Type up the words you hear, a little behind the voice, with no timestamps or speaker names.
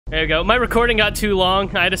There we go. My recording got too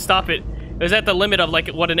long. I had to stop it. It was at the limit of like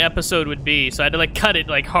what an episode would be, so I had to like cut it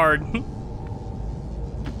like hard.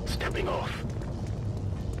 Stepping off.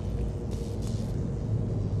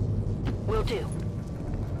 Will do.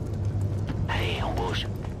 Hey, ambush.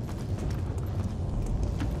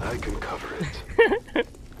 I can cover it.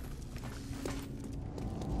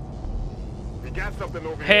 We got something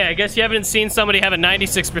over Hey, here. I guess you haven't seen somebody have a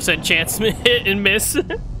 96% chance hit and miss.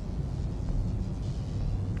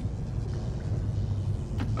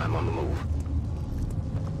 I'm on the move.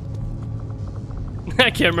 I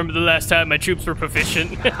can't remember the last time my troops were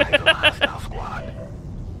proficient. Hostile squad.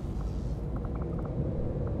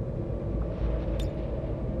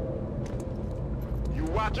 You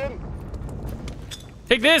watching?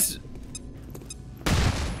 Take this!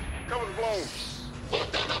 Cover the blown.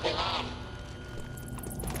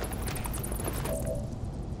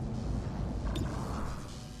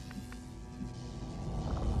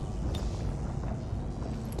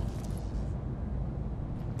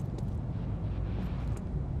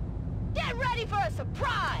 Get ready for a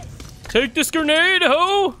surprise! Take this grenade,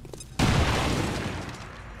 ho!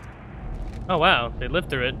 Oh wow, they lived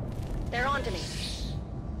through it. They're on to me.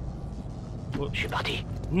 Shibati.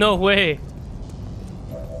 No way.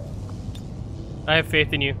 I have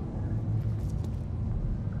faith in you.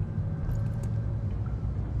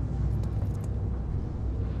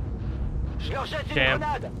 Je leur jette une Damn.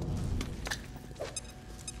 grenade.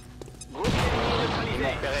 Groupe ennemi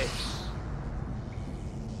neutralisé.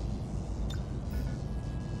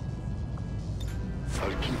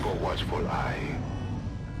 I'll keep a watchful eye.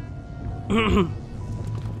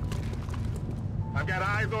 I've got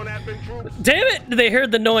eyes on admin troops. Damn it! They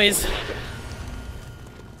heard the noise.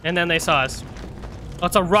 And then they saw us. Oh,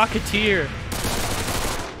 it's a Rocketeer.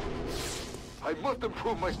 I must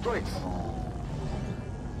improve my strength.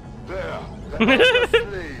 There, the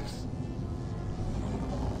slaves.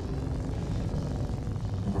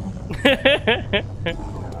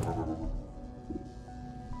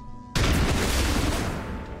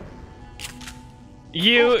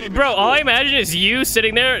 You, bro, all I imagine is you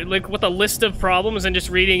sitting there, like, with a list of problems and just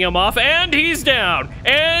reading them off, and he's down,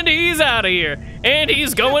 and he's out of here, and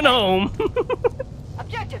he's going home.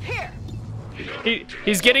 Objective here!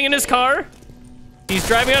 He's getting in his car, he's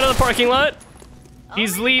driving out of the parking lot,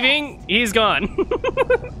 he's leaving, he's gone.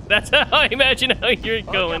 That's how I imagine how you're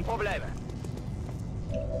going.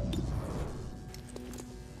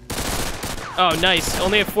 Oh, nice.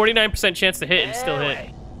 Only a 49% chance to hit and still hit.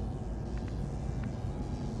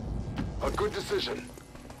 A good decision.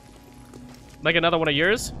 Like another one of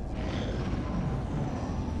yours?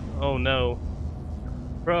 Oh no.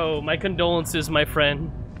 Bro, my condolences, my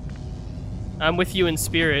friend. I'm with you in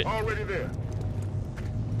spirit. Already there.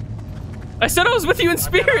 I said I was with you in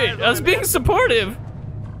spirit! I was being supportive!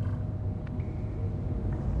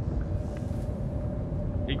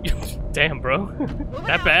 Damn, bro.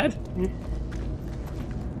 That bad?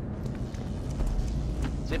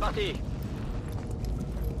 C'est parti.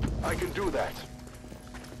 I can do that.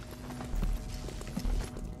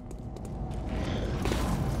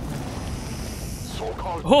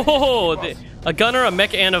 So-called Oh, a gunner, a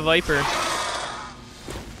mech, and a viper.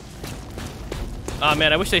 Aw,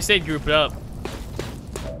 man, I wish they stayed grouped up.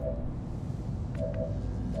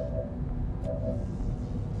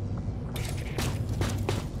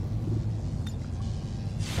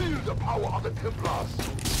 Feel the power of the Templars.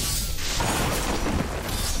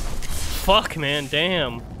 Fuck, man,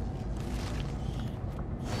 damn.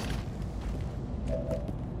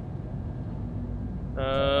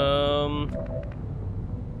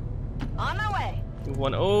 On my way. Move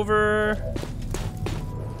one over.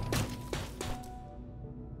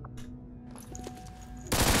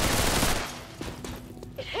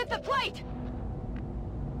 It hit the plate!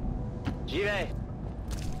 J'y vais.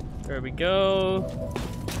 There we go.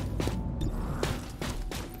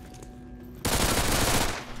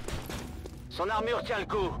 Son armure tient le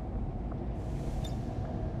coup.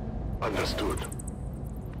 Understood.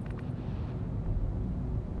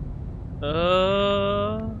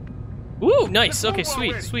 Ooh, nice. Okay,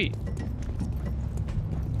 sweet, sweet.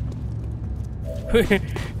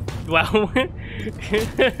 Wow.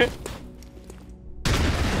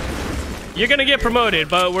 You're gonna get promoted,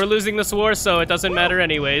 but we're losing this war, so it doesn't matter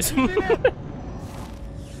anyways.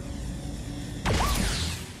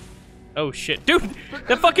 Oh shit. Dude,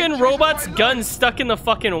 the fucking robot's gun's stuck in the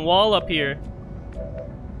fucking wall up here.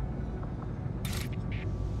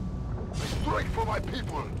 Strike for my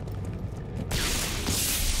people.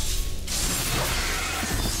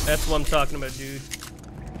 That's what I'm talking about, dude.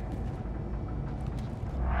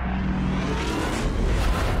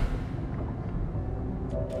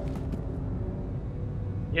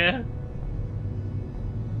 Yeah.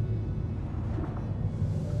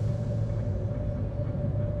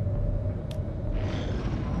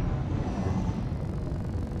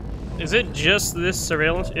 Is it just this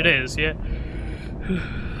surveillance? It is, yeah.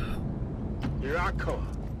 Here I come.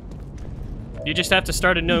 You just have to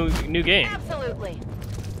start a new game. Absolutely.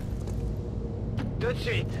 That's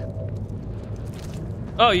it.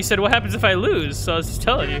 Oh, you said what happens if I lose? So I was just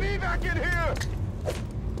telling Get you. an evac in here.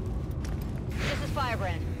 This is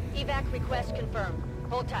Firebrand. Evac request confirmed.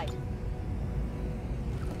 Hold tight.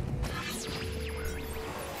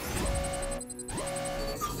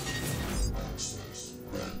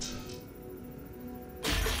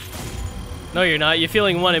 No, you're not. You're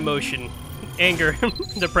feeling one emotion. Anger.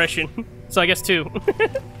 Depression. So I guess two.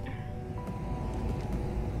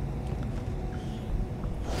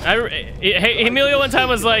 Hey, Emilio one time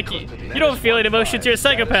was like, you don't feel any emotions, you're a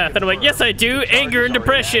psychopath. And I'm like, yes I do, anger and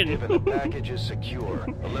depression. The package is secure.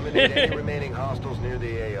 Eliminate any remaining hostiles near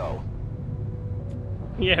the AO.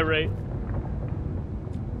 Yeah, right.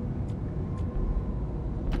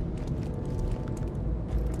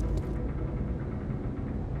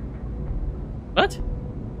 What?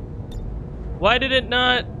 Why did it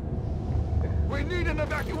not? We need an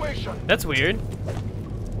evacuation. That's weird.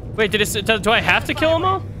 Wait, did it? Do I have to kill them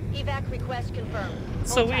all? Evac request confirmed.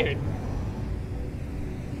 It's so Hold tight. weird.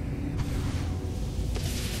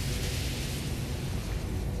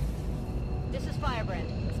 This is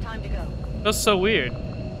Firebrand. It's time to go. That's so weird.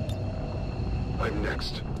 I'm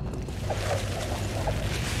next.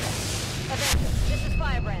 Avenger, this is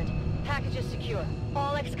Firebrand. Package is secure.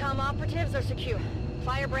 All Xcom operatives are secure.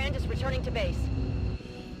 Firebrand is returning to base.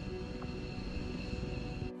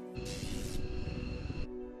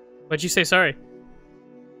 What'd you say? Sorry.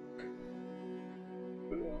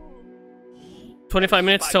 25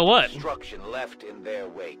 minutes till what? Destruction left in their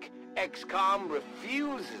wake. Xcom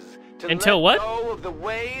refuses to Until let what? go of the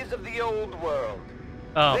ways of the old world.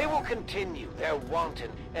 Oh. They will continue their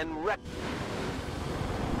wanton and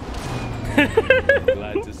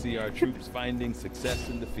Glad to see our troops finding success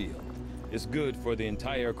in the field. It's good for the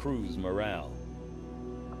entire crew's morale.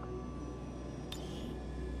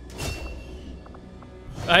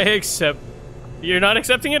 I accept. You're not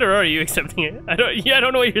accepting it, or are you accepting it? I don't. Yeah, I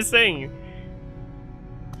don't know what you're saying.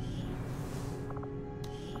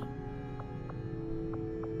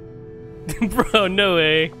 Bro, no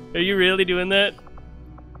way. Are you really doing that?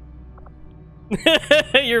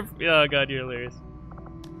 You're. Oh god, you're hilarious.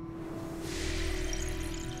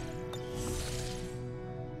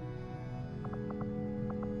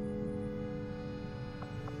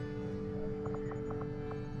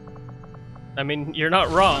 I mean, you're not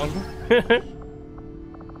wrong.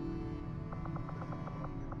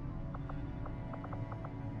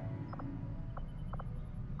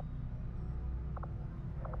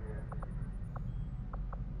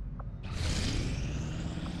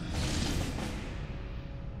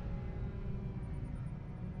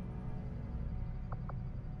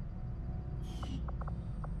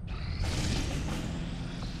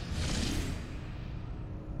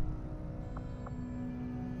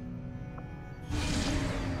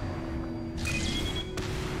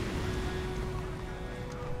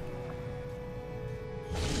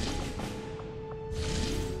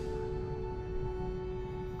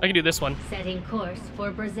 I can do this one. Setting course for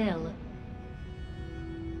Brazil.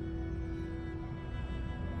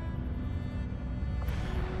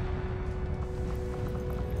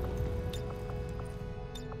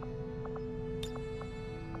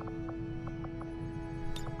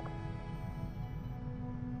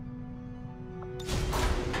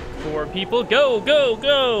 Four people, go, go,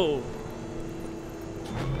 go!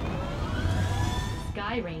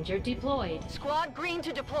 Sky Ranger deployed. Squad green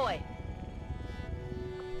to deploy.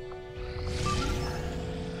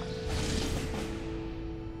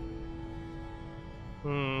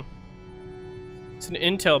 It's an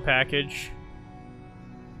intel package.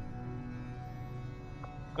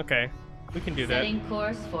 Okay, we can do that. Setting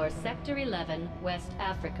course for Sector 11, West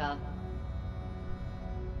Africa.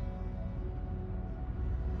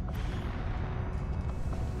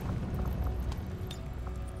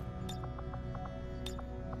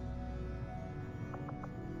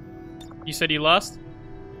 You said you lost?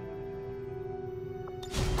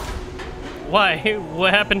 Why?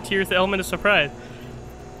 What happened to your element of surprise?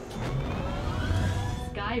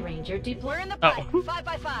 Sky Ranger We're deployed. in the Oh. pipe. 5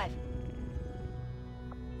 by 5.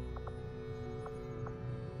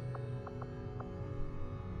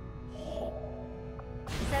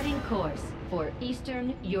 Setting course for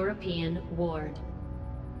Eastern European Ward.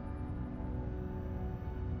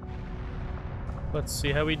 Let's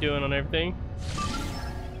see how we doing on everything.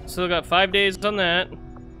 Still got 5 days on that.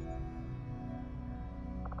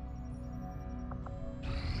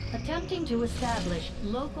 Attempting to establish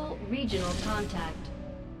local regional contact.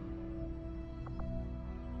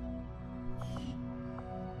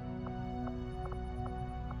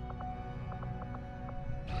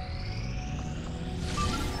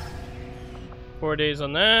 Four days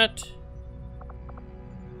on that.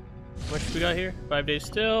 How much we got here? 5 days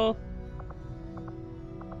still.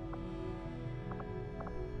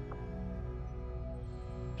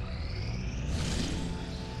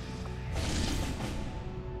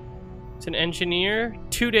 It's an engineer.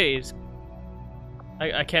 2 days.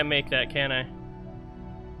 I can't make that, can I?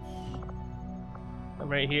 I'm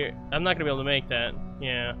right here. I'm not gonna be able to make that.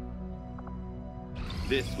 Yeah.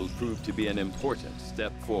 This will prove to be an important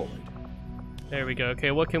step forward. There we go.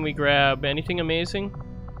 Okay, what can we grab? Anything amazing?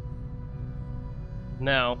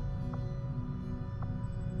 No.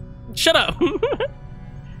 Shut up!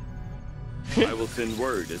 I will send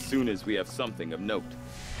word as soon as we have something of note.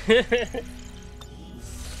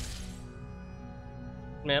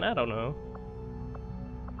 Man, I don't know.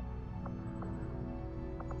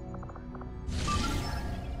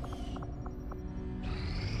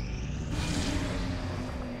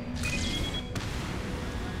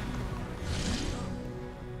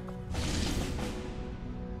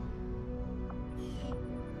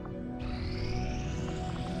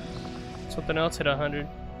 Something else hit 100.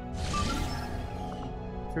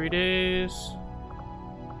 3 days.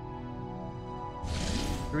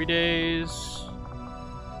 3 days.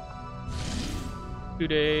 2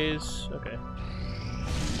 days. Okay.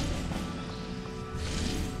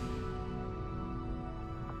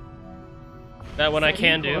 That one I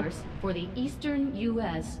can do. For the Eastern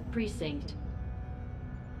U.S. precinct.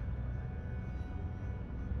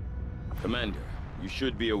 Commander, you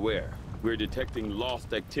should be aware. We're detecting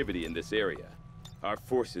lost activity in this area. Our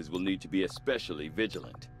forces will need to be especially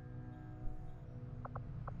vigilant.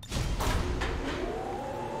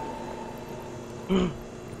 There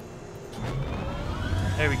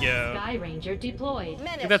we go. Sky Ranger deployed.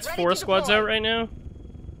 I think that's 4 squads out right now.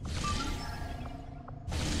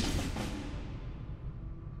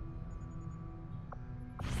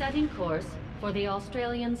 Setting course for the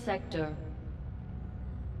Australian sector.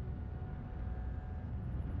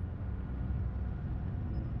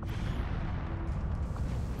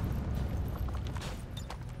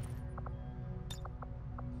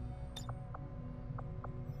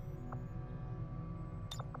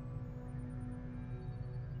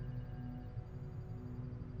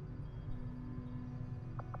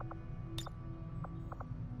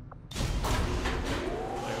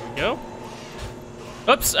 Go.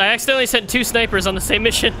 Oops, I accidentally sent 2 snipers on the same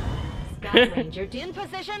mission. Sky Ranger In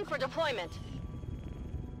position for deployment.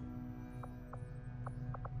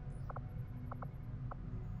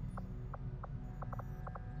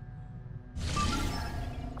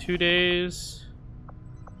 Two days.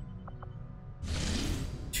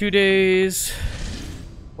 2 days.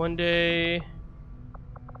 1 day.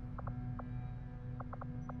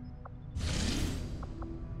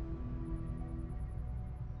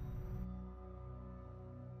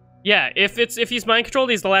 Yeah, if he's mind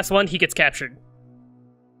controlled, he's the last one, he gets captured.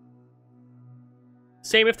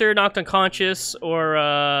 Same if they're knocked unconscious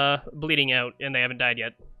or bleeding out and they haven't died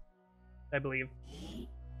yet, I believe.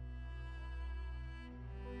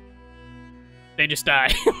 They just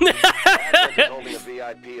die.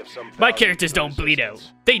 My characters don't bleed out.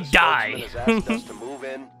 They die.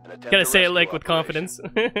 Gotta say it like with confidence.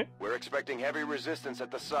 We're expecting heavy resistance at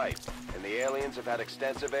the site, and the aliens have had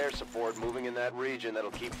extensive air support moving in that region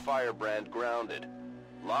that'll keep Firebrand grounded.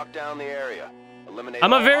 Lock down the area. Eliminate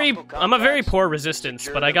I'm a all very poor resistance,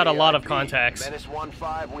 but I got a lot of contacts. Menace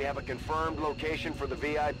 1-5, we have a confirmed location for the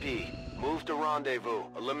VIP. Move to rendezvous.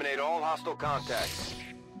 Eliminate all hostile contacts.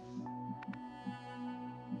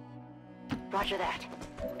 Roger that.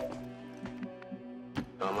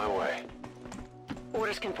 On my way.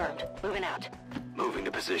 Orders confirmed. Moving out. Moving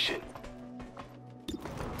to position.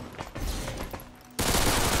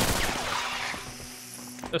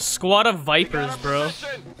 A squad of vipers, bro.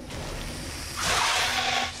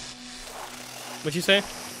 What'd you say?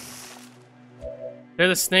 They're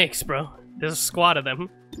the snakes, bro. There's a squad of them.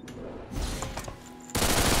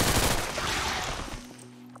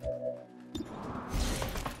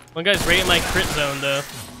 One guy's right in my crit zone, though.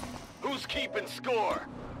 Who's keeping score?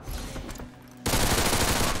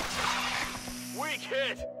 Weak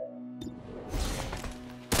hit.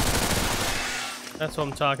 That's what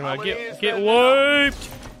I'm talking about. Get wiped.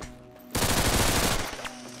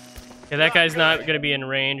 Okay, that guy's not gonna be in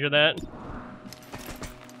range of that.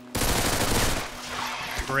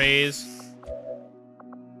 Raise.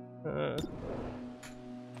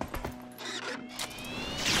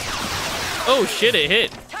 Oh shit! It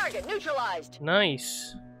hit. Target neutralized.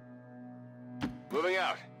 Nice. Moving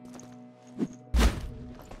out.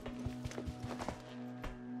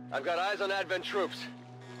 I've got eyes on advent troops.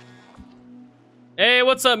 Hey,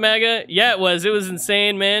 what's up, Mega? Yeah, it was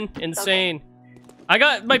insane, man. Insane. Okay. I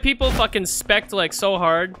got my people fucking spec'd, like, so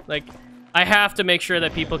hard. Like, I have to make sure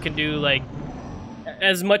that people can do, like,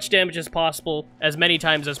 as much damage as possible, as many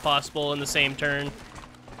times as possible in the same turn.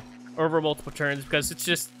 Over multiple turns, because it's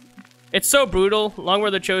just... It's so brutal. Long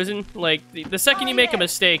War the Chosen. Like, the second you make a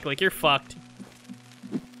mistake, like, you're fucked.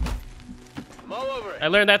 I'm all over it. I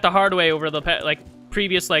learned that the hard way over the, like,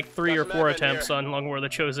 previous, like, 3 or 4 attempts on Long War the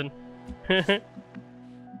Chosen.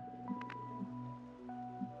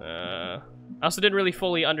 I also didn't really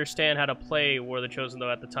fully understand how to play War of the Chosen,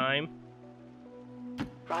 though, at the time.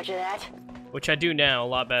 Roger that. Which I do now, a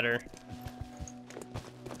lot better.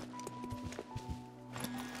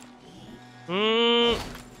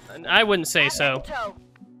 I wouldn't say so.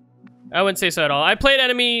 I wouldn't say so at all. I played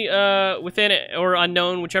Enemy Within it, or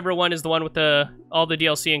Unknown, whichever one is the one with all the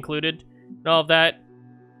DLC included, and all of that.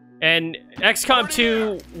 And XCOM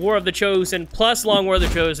 2, War of the Chosen, plus Long War of the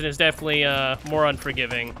Chosen is definitely more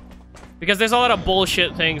unforgiving. Because there's a lot of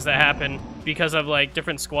bullshit things that happen because of, like,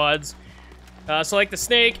 different squads. So, like, the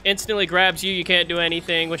snake instantly grabs you, you can't do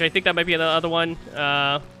anything, which I think that might be the other one.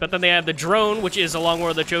 But then they have the drone, which is a Long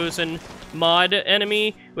War of the Chosen mod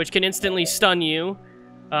enemy, which can instantly stun you,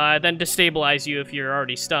 then destabilize you if you're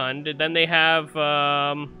already stunned. And then they have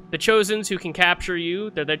the Chosens, who can capture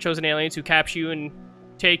you. They're the chosen aliens who capture you and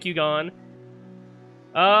take you gone.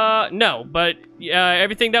 No, but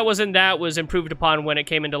everything that was in that was improved upon when it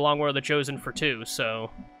came into Long War of the Chosen for 2, so...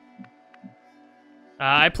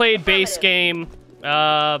 I played base game,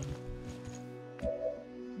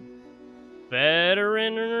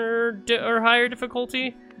 veteran or higher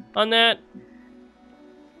difficulty on that.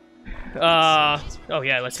 Oh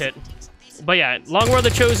yeah, let's hit. But yeah, Long War of the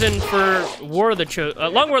Chosen for War of the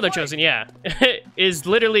Long War of the Chosen, yeah, is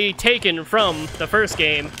literally taken from the first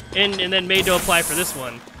game and then made to apply for this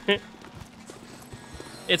one.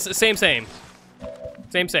 It's the same.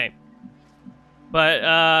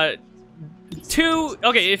 But, 2,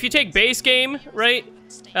 okay, if you take base game, right,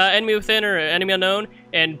 Enemy Within or Enemy Unknown,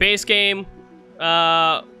 and base game,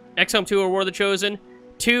 XCOM 2 or War of the Chosen,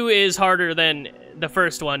 2 is harder than the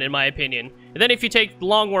first one, in my opinion. And then if you take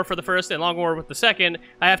Long War for the first and Long War with the second,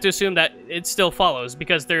 I have to assume that it still follows,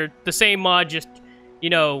 because they're the same mod, just, you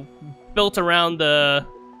know, built around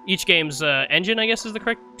each game's engine, I guess is the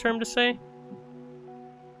correct term to say.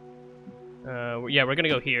 Yeah, we're gonna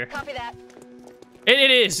go here. Copy that.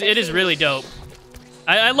 It is really dope.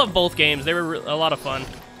 I love both games. They were a lot of fun.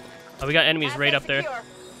 Oh, we got enemies right up there.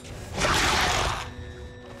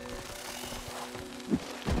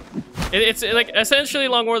 It's like essentially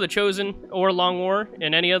Long War of the Chosen or Long War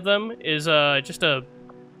in any of them is just a...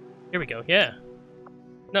 Here we go, yeah.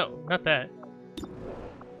 No, not that.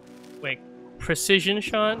 Wait, precision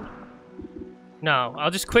shot? No,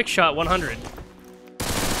 I'll just quick shot 100.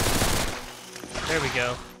 There we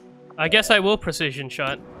go. I guess I will precision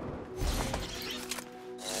shot.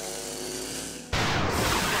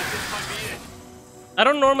 I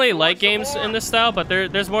don't normally like games in this style, but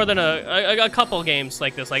there's more than a couple games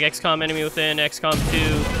like this, like XCOM Enemy Within, XCOM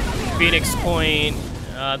 2, Phoenix Point.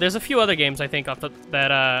 There's a few other games I think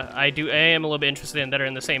that I am a little bit interested in that are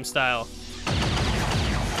in the same style.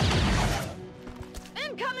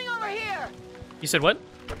 Incoming over here. You said what?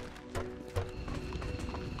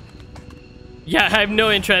 Yeah, I have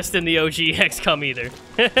no interest in the OG XCOM either.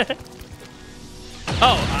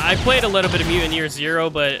 Oh, I played a little bit of Mutant Year Zero,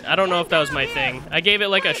 but I don't know if that was my thing. I gave it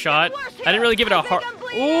like a shot. I didn't really give it a hard...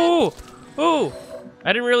 Ooh! Ooh!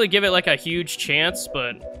 I didn't really give it like a huge chance,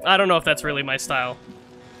 but I don't know if that's really my style.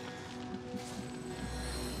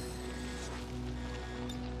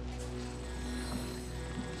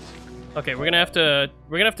 Okay, we're gonna have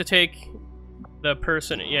to take the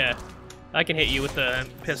person... Yeah, I can hit you with the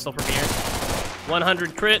pistol from here.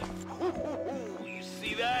 100 crit. You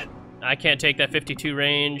see that? I can't take that 52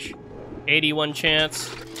 range. 81 chance.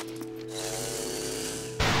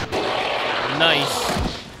 Nice.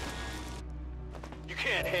 You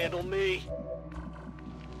can't handle me.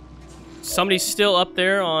 Somebody's still up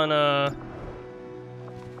there on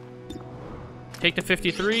take the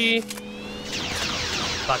 53.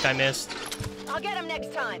 Fuck, I missed. I'll get him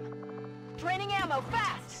next time. Draining ammo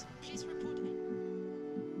fast.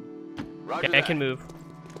 Okay, I can move.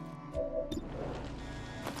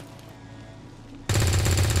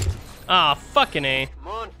 Ah, fucking A. Come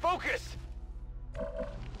on, focus.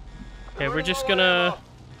 Okay, we're gonna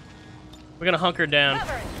hunker down.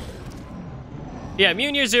 Yeah,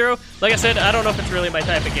 Mutant Year Zero, like I said, I don't know if it's really my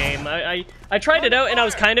type of game. I tried it out and I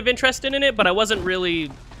was kind of interested in it, but I wasn't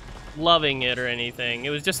really loving it or anything.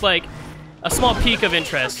 It was just like a small peak of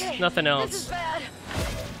interest, Okay, nothing this else. is bad.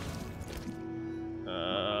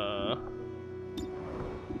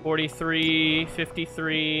 43,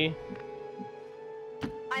 53.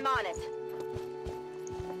 I'm on it.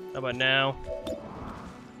 How about now?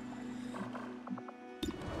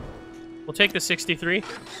 We'll take the 63.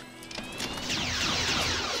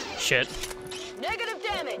 Shit. Negative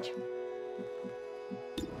damage.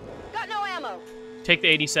 Got no ammo. Take the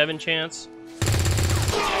 87 chance.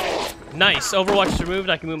 Nice. Overwatch is removed.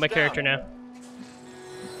 I can move my character now.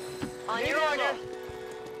 On your order.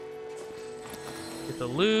 Get the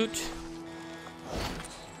loot.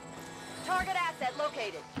 Target asset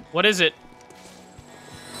located. What is it?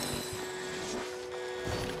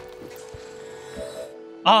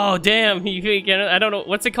 Oh, damn. You can, I don't know.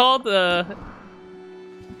 What's it called? I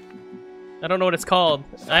don't know what it's called.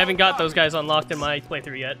 I haven't got those guys unlocked in my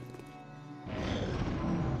playthrough yet.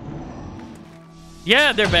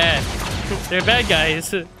 Yeah, they're bad. They're bad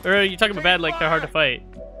guys. Or are you talking about bad like they're hard to fight?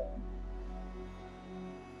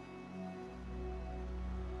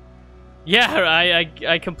 Yeah,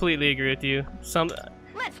 I completely agree with you.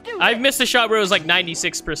 Let's do I've this. missed a shot where it was like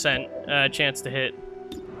 96% chance to hit.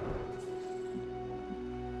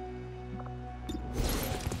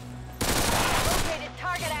 Located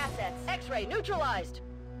target assets. X-ray neutralized.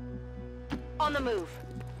 On the move.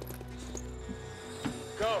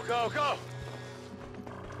 Go, go, go!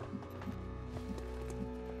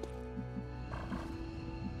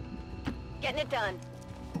 Getting it done.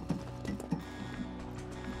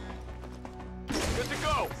 Good to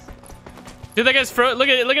go! Dude, that guy's look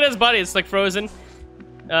at his body. It's like frozen.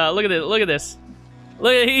 Look at it. Look at this.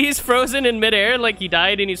 Look, he's frozen in midair, like he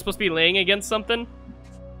died and he's supposed to be laying against something,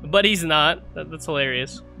 but he's not. That's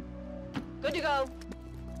hilarious. Good to go.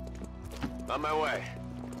 On my way.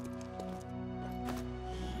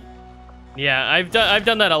 Yeah, I've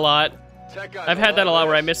done that a lot. Tech guys I've had that a lot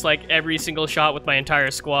where I miss. miss like every single shot with my entire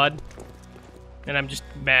squad, and I'm just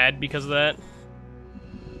mad because of that.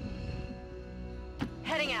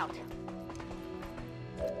 Heading out.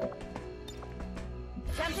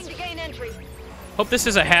 Attempting to gain entry. Hope this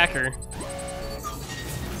is a hacker.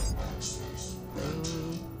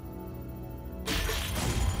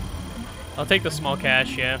 I'll take the small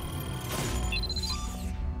cash, yeah.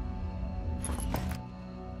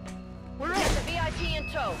 We're at the VIP in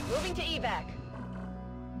tow. Moving to evac.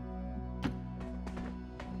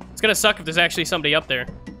 It's gonna suck if there's actually somebody up there.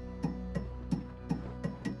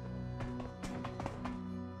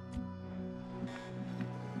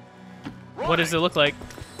 What does it look like?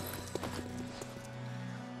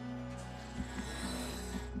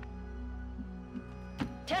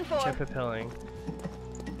 Jet 10-4. propelling.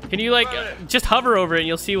 Can you like just hover over it and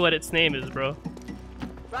you'll see what its name is, bro?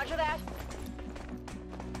 Roger that.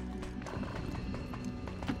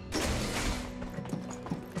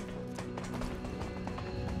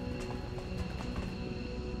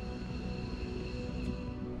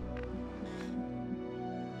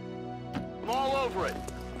 I'm all over it.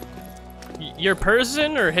 Your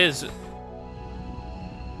person or his?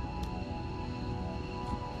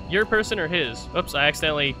 Your person or his? Oops, I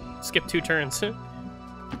accidentally skipped 2 turns.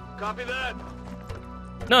 Copy that.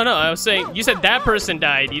 No, I was saying, you said that person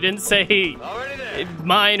died. You didn't say Already there.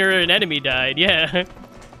 mine or an enemy died. Yeah.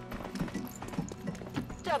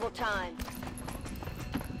 Double time.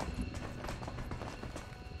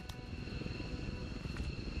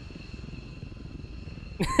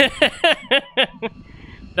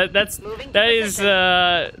 that is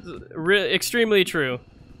extremely true.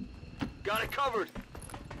 Got it covered.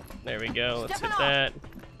 There we go. Let's hit Stepping off. that.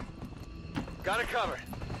 Got it covered.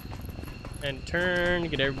 And turn.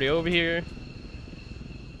 Get everybody over here.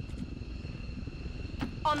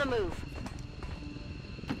 On the move.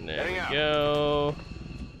 There Heading we out. go.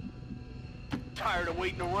 Tired of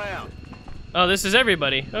waiting around. Oh, this is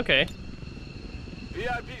everybody. Okay.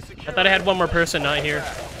 VIP secure. I thought I had one more person not here.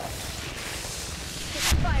 This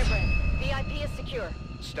is Firebrand. VIP is secure.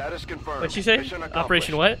 Status confirmed. What'd you say? Mission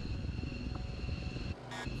Operation what?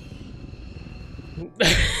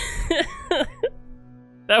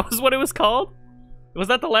 That was what it was called? Was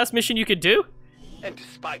that the last mission you could do? And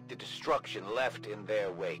despite the destruction left in their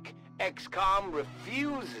wake, Xcom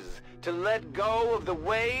refuses to let go of the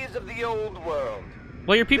ways of the old world.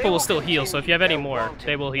 Well, your people They will still heal, so if you have any continue more, their wanton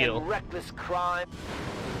they will heal. and reckless crime.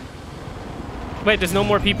 Wait, there's no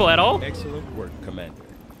more people at all? Excellent work, Commander.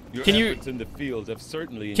 Your Can you- efforts in the field have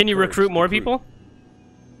certainly Can you encouraged recruit the more group. people?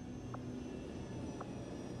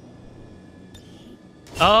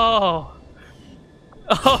 Oh.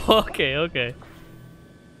 Oh, okay, okay.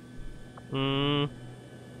 Hmm.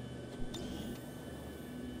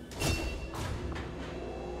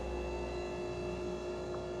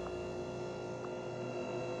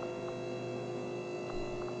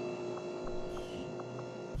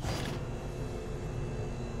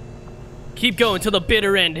 Keep going to the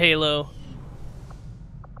bitter end, Halo.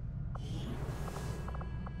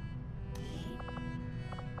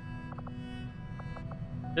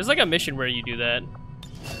 There's like a mission where you do that.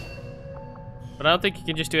 But I don't think you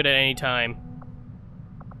can just do it at any time.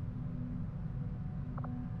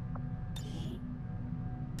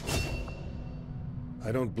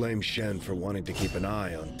 I don't blame Shen for wanting to keep an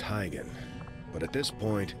eye on Taigen. But at this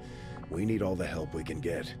point, we need all the help we can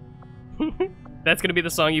get. That's gonna be the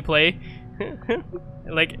song you play?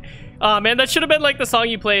 Like, oh man, that should have been like the song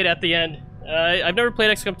you played at the end. I've never played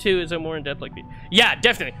XCOM 2. Is it more in depth like the? Yeah,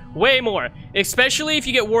 definitely, way more. Especially if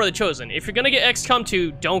you get War of the Chosen. If you're gonna get XCOM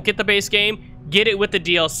 2, don't get the base game. Get it with the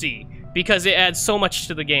DLC because it adds so much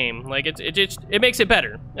to the game. Like it makes it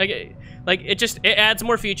better. Like it adds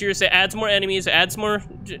more features. It adds more enemies. It adds more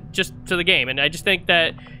just to the game. And I just think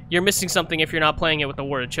that you're missing something if you're not playing it with the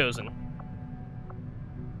War of the Chosen.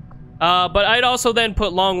 But I'd also then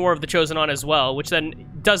put Long War of the Chosen on as well, which then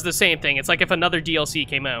does the same thing. It's like if another DLC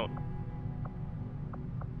came out.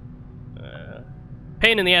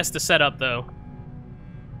 Pain in the ass to set up, though.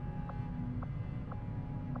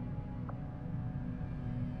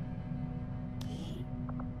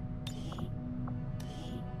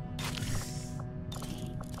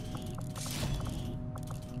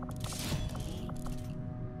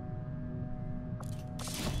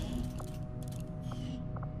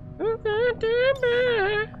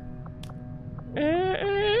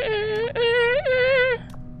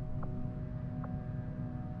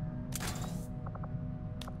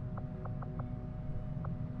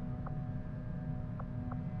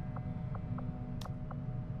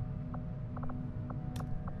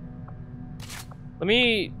 Let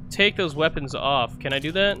me take those weapons off. Can I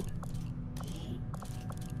do that?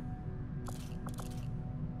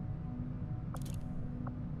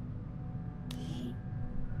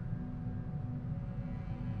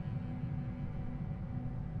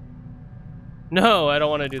 No, I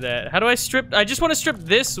don't want to do that. How do I strip? I just want to strip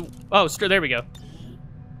this. Oh, there we go.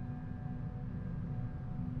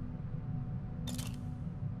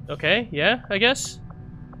 Okay, yeah, I guess.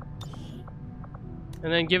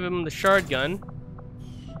 And then give him the shard gun.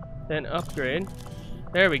 Then upgrade.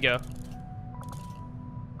 There we go.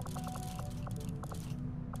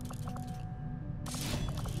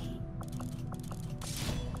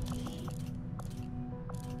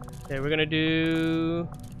 Okay, we're gonna do...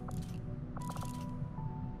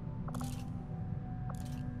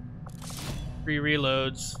 Free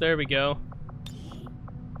reloads. There we go.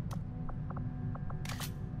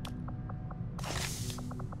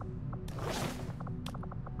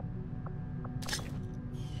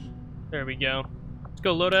 There we go. Let's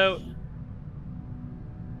go loadout.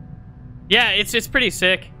 Yeah, it's pretty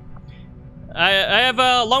sick. I have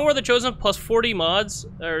Long War of the Chosen plus 40 mods,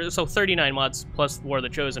 or so 39 mods plus War of the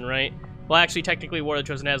Chosen, right? Well, actually, technically, War of the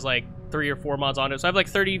Chosen has like 3 or 4 mods on it, so I have like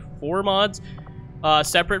 34 mods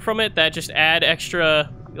separate from it that just add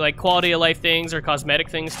extra like quality of life things or cosmetic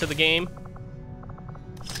things to the game.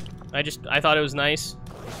 I thought it was nice.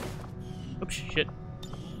 Oops, shit.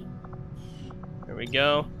 There we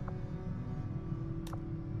go.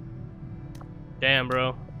 Damn,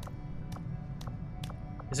 bro.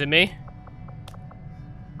 Is it me?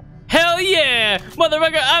 Hell yeah!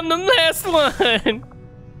 Motherfucker, I'm the last one!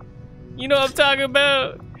 You know what I'm talking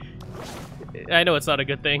about? I know it's not a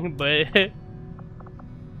good thing, but...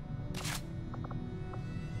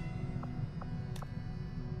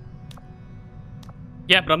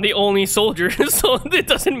 yeah, but I'm the only soldier, so it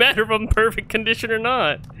doesn't matter if I'm in perfect condition or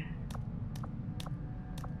not.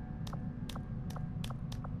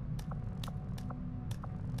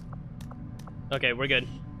 Okay, we're good.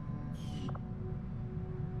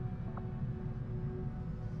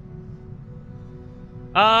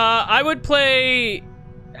 I would play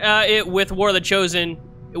it with War of the Chosen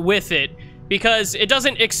with it, because it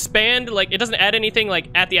doesn't expand, like, it doesn't add anything, like,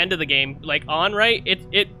 at the end of the game, like, on, right?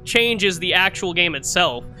 It changes the actual game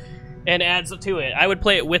itself and adds to it. I would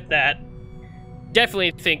play it with that.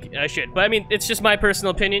 Definitely think I should. But, I mean, it's just my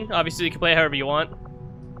personal opinion. Obviously, you can play however you want.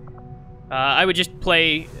 I would just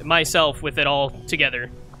play myself with it all together.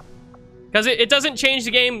 Because it doesn't change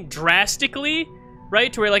the game drastically,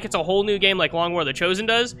 right? To where, like, it's a whole new game like Long War of the Chosen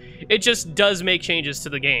does. It just does make changes to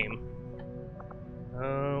the game.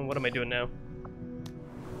 What am I doing now?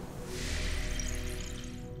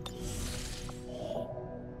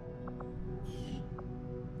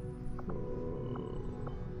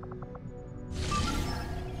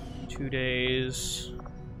 2 days.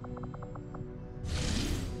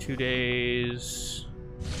 2 days.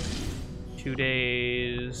 2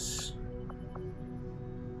 days.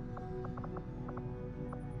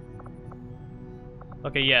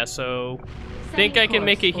 Okay, yeah, so think I can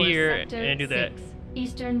make it here and do that.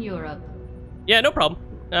 Eastern Europe. Yeah, no problem.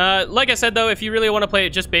 Like I said though, if you really want to play it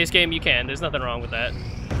just base game, you can. There's nothing wrong with that.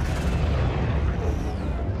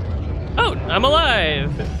 Oh, I'm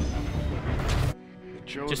alive!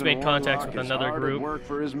 Just made contact with another group. Work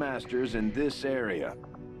for his masters in this area.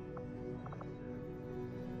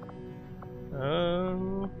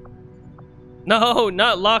 No,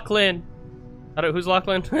 not Lachlan. I don't. Who's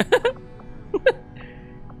Lachlan?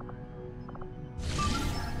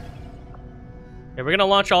 Yeah, we're gonna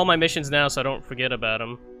launch all my missions now, so I don't forget about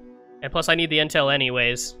them. And plus, I need the intel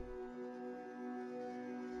anyways.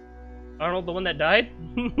 Arnold, the one that died?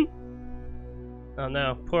 Oh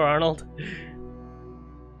no, poor Arnold.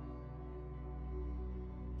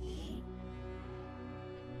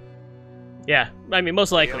 Yeah, I mean,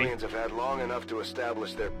 most likely. The aliens have had long enough to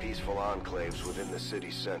establish their peaceful enclaves within the city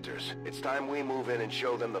centers. It's time we move in and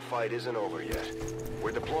show them the fight isn't over yet.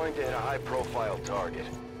 We're deploying to hit a high-profile target,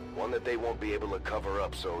 one that they won't be able to cover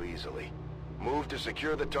up so easily. Move to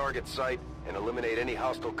secure the target site and eliminate any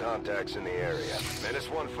hostile contacts in the area. Menace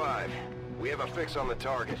 1-5, we have a fix on the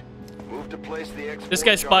target. Move to place the X4 This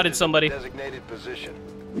guy spotted somebody. Designated position.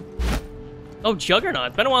 Oh, Juggernaut.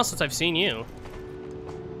 It's been a while since I've seen you.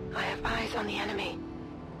 I have eyes on the enemy.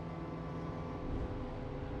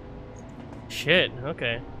 Shit,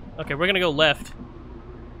 okay. Okay, we're gonna go left.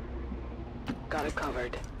 Got it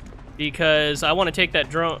covered. Because I want to take that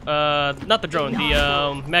drone, not the drone,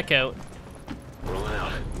 the, mech out. Rolling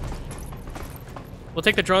out. We'll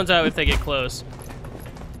take the drones out if they get close.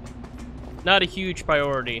 Not a huge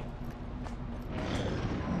priority.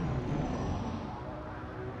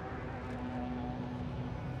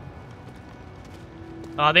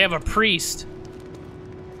 Oh, they have a priest.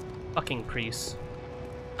 Fucking priest.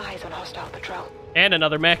 Eyes on hostile patrol. And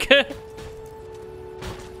another mech.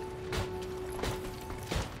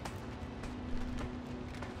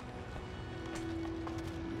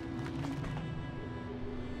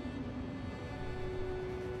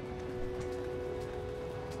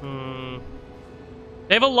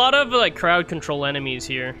 They have a lot of, like, crowd control enemies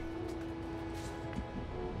here.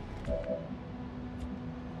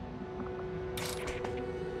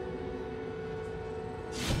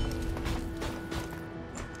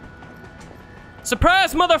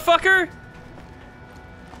 Surprise, motherfucker!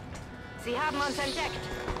 Sie haben uns entdeckt.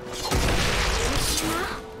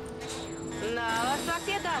 Na, was sagt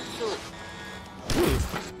ihr dazu?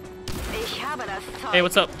 Ich habe das Zeug. Hey,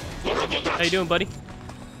 what's up? How you doing, buddy?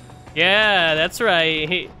 Yeah, that's right.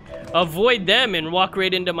 Hey, avoid them and walk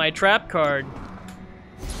right into my trap card.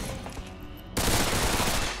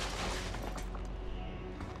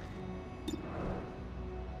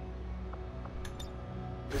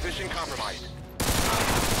 Position compromised.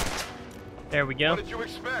 There we go. What did you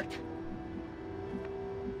expect?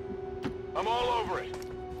 I'm all over it.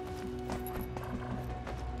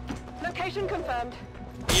 Location confirmed.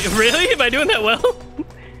 Really? Am I doing that well?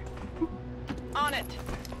 On it.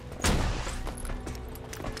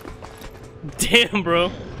 Damn,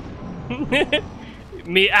 bro.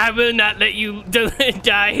 Me, I will not let you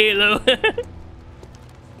die, Halo.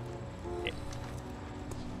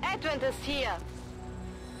 Advent is here.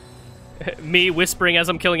 Me whispering as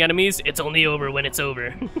I'm killing enemies, it's only over when it's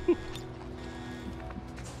over.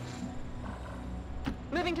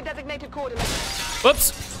 Moving to designated coordinates.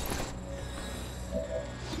 Whoops.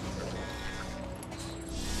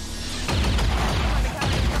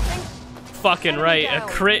 Fucking right, a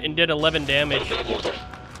crit and did 11 damage.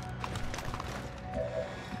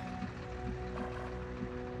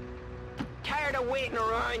 Tired of waiting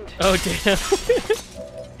around. Oh damn.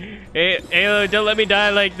 Hey, Halo, don't let me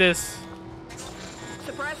die like this.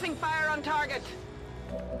 Suppressing fire on target.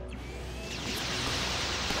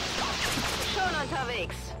 Schon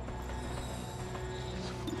unterwegs.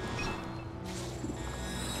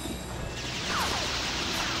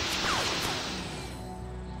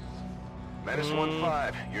 Menace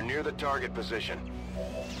 1-5, you're near the target position.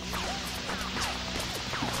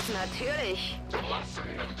 Natürlich.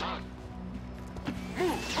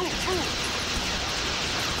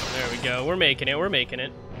 There we go. We're making it. We're making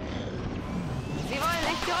it. Sie wollen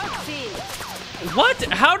sich zurückziehen. What?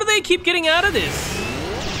 How do they keep getting out of this?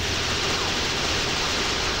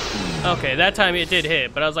 Okay, that time it did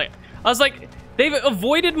hit, but I was like, they've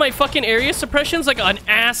avoided my fucking area suppressions like an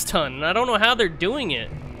ass ton, and I don't know how they're doing it.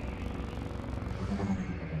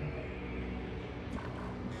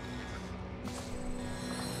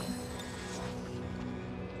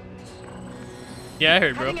 Yeah, I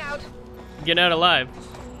heard, bro. Heading out. Getting out alive.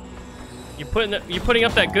 You're putting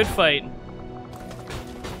up that good fight.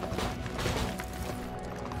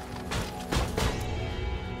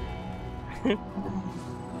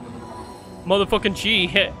 Motherfucking G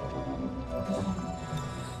hit.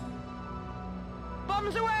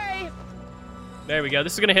 Bombs away. There we go.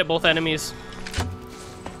 This is gonna hit both enemies.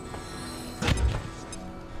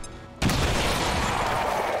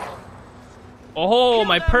 Oh,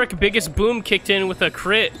 my perk biggest boom kicked in with a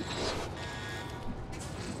crit.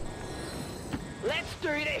 Let's do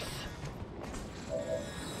this.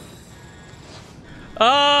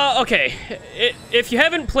 Okay. If you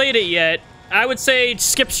haven't played it yet, I would say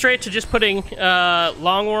skip straight to just putting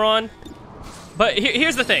Long War on. But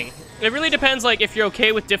here's the thing. It really depends, like, if you're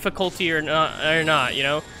okay with difficulty or not, you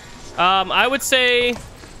know? I would say...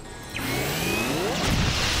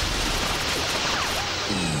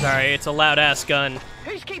 Sorry, it's a loud-ass gun.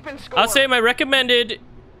 Who's keeping score? I'll say my recommendation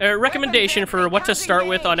for what to start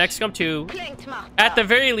with on XCOM 2, at the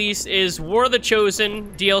very least, is War of the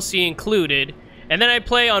Chosen DLC included, and then I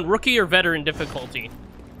play on Rookie or Veteran difficulty.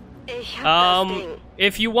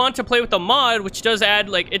 If you want to play with the mod, which does add,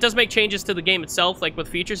 like, it does make changes to the game itself, like with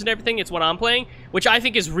features and everything, it's what I'm playing, which I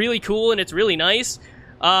think is really cool and it's really nice.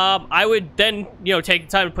 I would then, you know, take the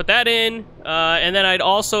time to put that in, and then I'd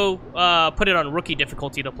also put it on Rookie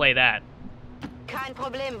difficulty to play that. Kein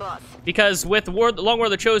Problem, boss. Because with Long War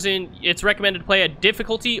of the Chosen, it's recommended to play a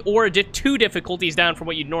difficulty or 2 difficulties down from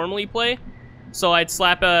what you'd normally play. So I'd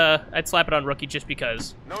slap it on Rookie just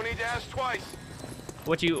because. No need to ask twice.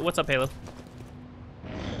 What's up, Halo?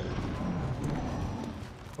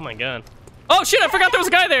 Oh my god. Oh shit, I forgot there was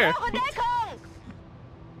a guy there!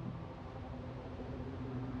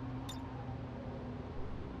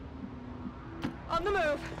 On the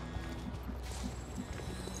move.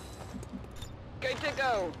 Good to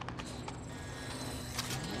go.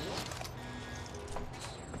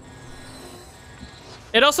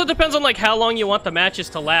 It also depends on, like, how long you want the matches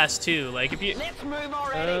to last too. Like, if you Let's move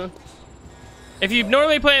already. if you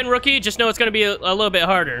normally play in Rookie, just know it's gonna be a little bit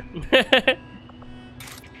harder.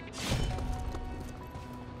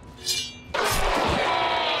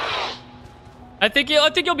 I think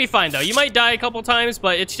you'll be fine though. You might die a couple times,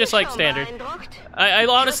 but it's just like standard. I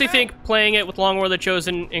honestly think playing it with Long War of the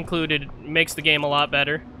Chosen included makes the game a lot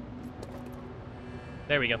better.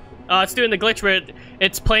 There we go. It's doing the glitch where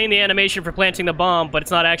it's playing the animation for planting the bomb, but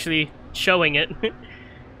it's not actually showing it.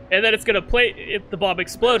 And then it's gonna play the bomb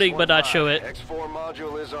exploding, but not show it. X4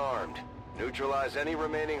 module is armed. Neutralize any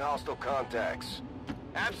remaining hostile contacts.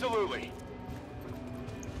 Absolutely.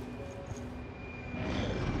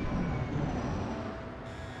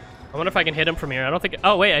 I wonder if I can hit him from here. I don't think...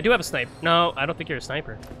 Oh, wait, I do have a snipe. No, I don't think you're a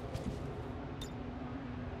sniper.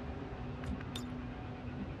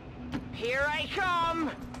 Here I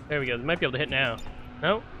come. There we go. They might be able to hit now.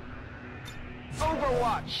 No?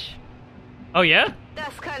 Overwatch. Oh, yeah?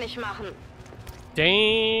 Das kann ich machen.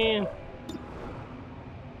 Damn.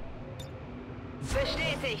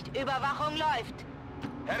 Bestätigt. Überwachung läuft.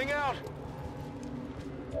 Heading out.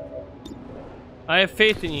 I have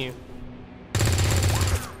faith in you.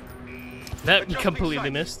 That completely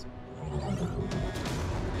missed.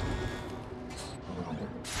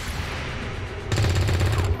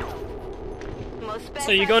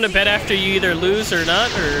 So you going to bed after you either lose or not,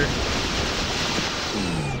 or?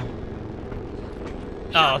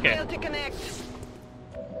 Oh, okay.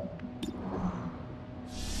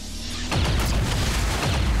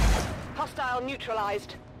 Hostile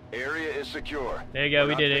neutralized. Area is secure. There you go.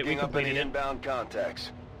 We did it. We Picking up any completed it. inbound contacts.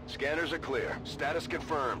 Scanners are clear. Status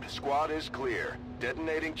confirmed. Squad is clear.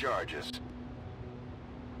 Detonating charges.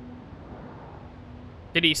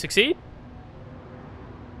 Did he succeed?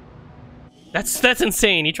 That's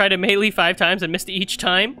insane. He tried to melee 5 times and missed each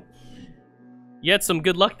time. You had some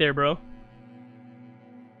good luck there, bro.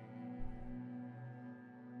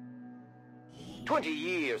 20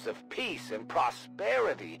 years of peace and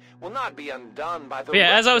prosperity will not be undone by the...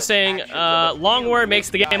 Yeah, as I was saying, Long War makes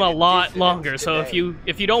the game a lot longer. So if you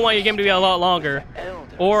don't want your game to be a lot longer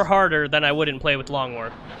or harder, then I wouldn't play with Long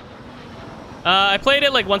War. I played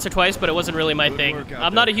it like once or twice, but it wasn't really my thing.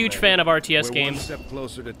 I'm not a huge fan of RTS games.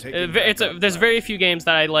 There's very few games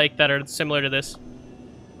that I like that are similar to this.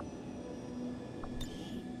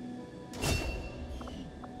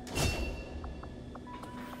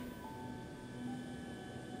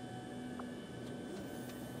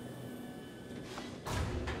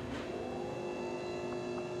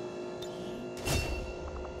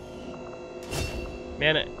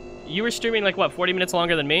 Man, you were streaming like, what, 40 minutes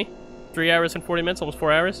longer than me? 3 hours and 40 minutes, almost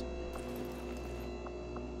 4 hours?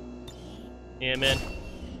 Yeah, man.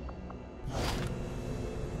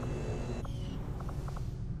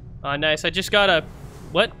 Oh, nice. I just got a...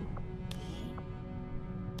 What?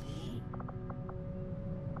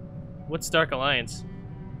 What's Dark Alliance?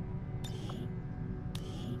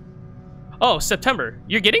 Oh, September.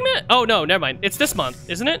 You're getting that? Oh, no, never mind. It's this month,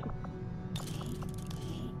 isn't it?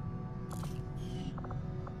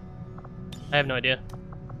 I have no idea.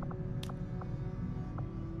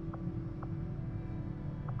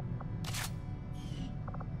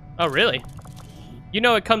 Oh, really? You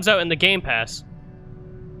know it comes out in the Game Pass.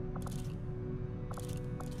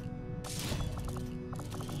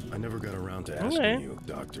 I never got around to asking you,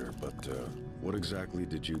 Doctor, but what exactly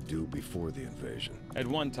did you do before the invasion? At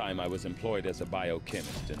one time, I was employed as a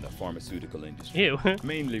biochemist in the pharmaceutical industry, Ew.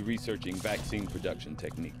 mainly researching vaccine production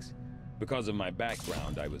techniques. Because of my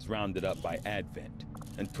background, I was rounded up by Advent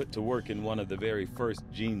and put to work in one of the very first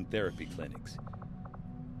gene therapy clinics.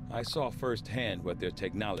 I saw firsthand what their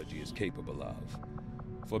technology is capable of,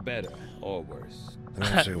 for better or worse.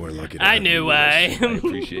 I'd say we're lucky to I have knew you with why. us. I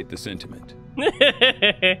appreciate the sentiment.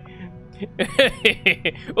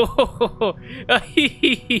 Oh,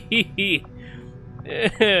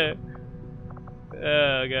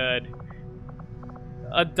 oh god.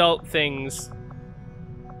 Adult things.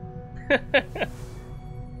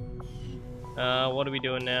 What are we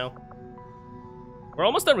doing now? We're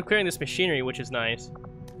almost done with clearing this machinery, which is nice.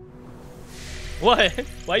 What?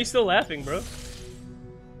 Why are you still laughing, bro?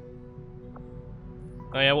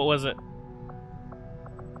 Oh yeah, what was it?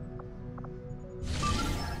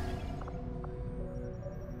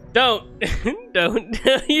 Don't, don't.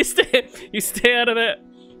 You stay out of that.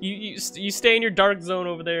 You stay in your dark zone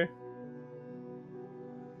over there.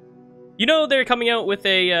 You know they're coming out with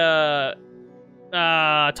a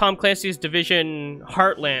Tom Clancy's Division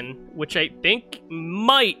Heartland, which I think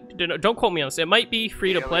might, don't quote me on this, it might be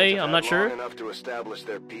free to play. I'm not sure.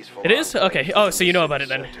 It is? Okay. Oh, so you know about it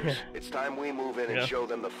then. It's time we move in and show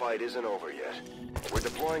them the fight isn't over yet. We're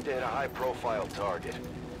deploying to hit a high-profile target.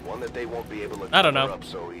 One that they won't be able to I don't know. cover up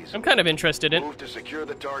so easily. I'm kind of interested in. Move to secure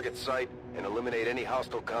the target site and eliminate any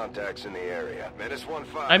hostile contacts in the area. Menace 1-5.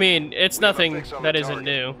 I mean, it's nothing that isn't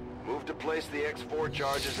new. Move to place the X4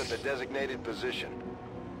 charges at the designated position.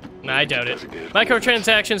 Nah, I doubt it.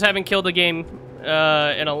 Microtransactions haven't killed a game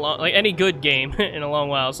in a long, like any good game in a long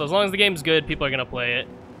while. So as long as the game's good, people are gonna play it.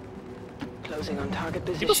 Closing on target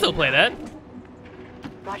position. People still play that.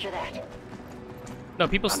 Roger that. No,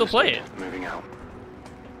 people still play it. Moving out.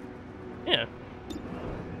 Yeah.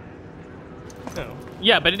 Oh.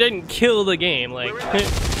 Yeah, but it didn't kill the game. Like,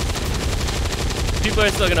 people are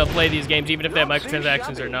still gonna play these games even if they have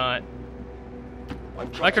microtransactions or not.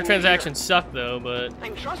 Microtransactions suck though, but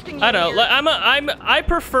I don't know. Like, I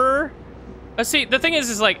prefer. See, the thing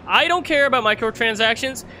is like I don't care about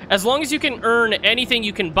microtransactions as long as you can earn anything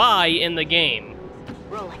you can buy in the game.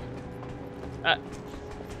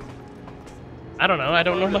 I don't know. I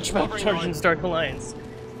don't know much about Charging Dark Alliance.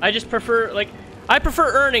 I just prefer, like, I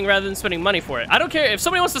prefer earning rather than spending money for it. I don't care if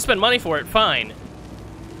somebody wants to spend money for it, fine.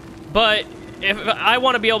 But if I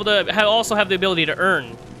want to be able to also have the ability to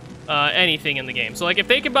earn anything in the game. So, like, if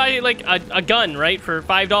they could buy, like, a gun, right, for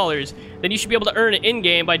 $5, then you should be able to earn it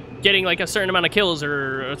in-game by getting, like, a certain amount of kills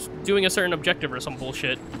or doing a certain objective or some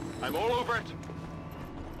bullshit. I'm all over it.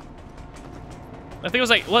 I think it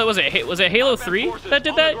was like, what was it? Was it Halo 3 that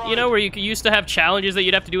did that? You know, where you used to have challenges that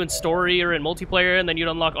you'd have to do in story or in multiplayer, and then you'd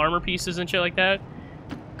unlock armor pieces and shit like that.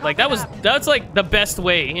 Like that's like the best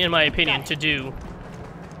way, in my opinion, to do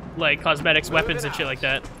like cosmetics, weapons, and shit like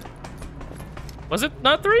that. Was it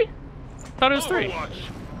not 3? Thought it was 3.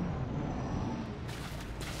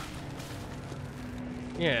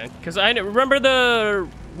 Yeah, because I remember the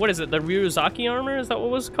what is it? The Ryuzaki armor? Is that what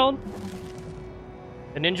it was called?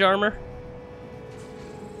 The ninja armor.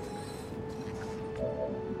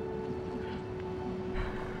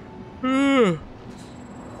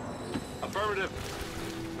 Affirmative.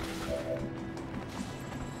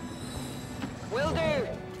 Will do.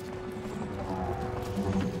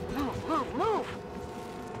 Move.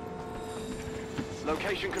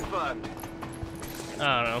 Location confirmed.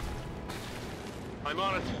 I don't know. I'm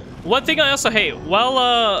on it. One thing I also hate,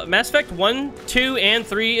 while Mass Effect 1, 2, and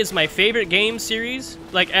 3 is my favorite game series,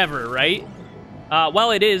 like, ever, right?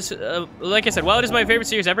 While it is, like I said, while it is my favorite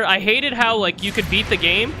series ever, I hated how, like, you could beat the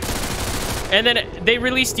game, and then they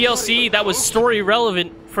released DLC that was story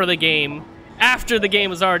relevant for the game after the game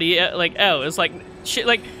was already, like, out. It's like, shit,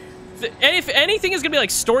 like, if anything is gonna be,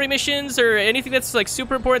 like, story missions or anything that's, like,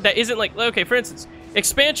 super important that isn't, like, okay, for instance,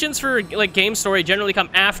 expansions for, like, game story generally come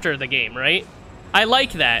after the game, right? I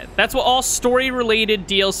like that. That's what all story-related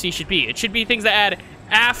DLC should be. It should be things that add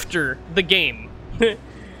after the game.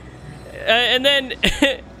 And then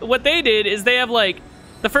what they did is they have, like,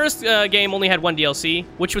 the first game only had one DLC,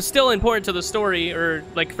 which was still important to the story, or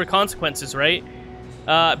like for consequences, right?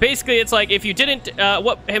 Basically, it's like if you didn't,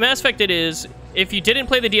 what Mass Effect did is, if you didn't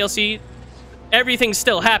play the DLC, everything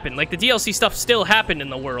still happened. Like the DLC stuff still happened in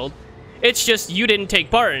the world. It's just you didn't take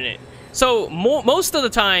part in it. So most of the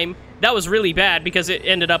time, that was really bad because it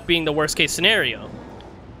ended up being the worst case scenario.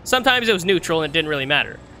 Sometimes it was neutral and it didn't really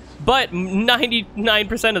matter. But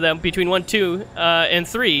 99% of them, between 1, 2, and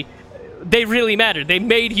 3, they really mattered. They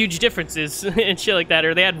made huge differences and shit like that,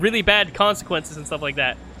 or they had really bad consequences and stuff like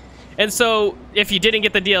that. And so, if you didn't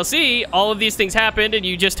get the DLC, all of these things happened, and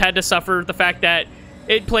you just had to suffer the fact that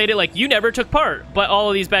it played it like you never took part, but all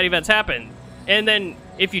of these bad events happened. And then,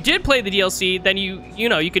 if you did play the DLC, then you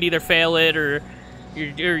know, you could either fail it, or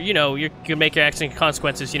you know, you could make your actions and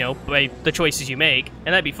consequences, you know, by the choices you make,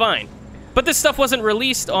 and that'd be fine. But this stuff wasn't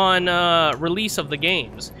released on release of the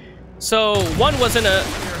games, so 1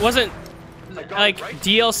 wasn't like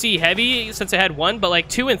DLC heavy since it had 1, but like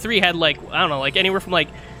 2 and 3 had like, I don't know, like anywhere from like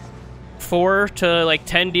 4 to like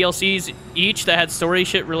 10 DLCs each that had story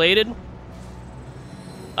shit related,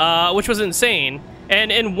 which was insane.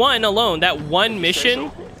 And in 1 alone, that one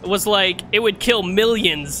mission was like, it would kill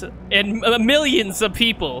millions and millions of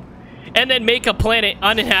people, and then make a planet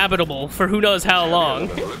uninhabitable for who knows how long.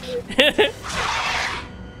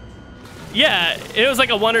 Yeah, it was like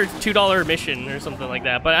a $1 or $2 mission or something like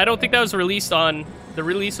that, but I don't think that was released on the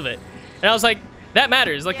release of it. And I was like, that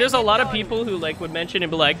matters. Like, there's a lot of people who like would mention and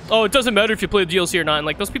be like, oh, it doesn't matter if you play the DLC or not, and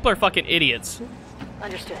like, those people are fucking idiots.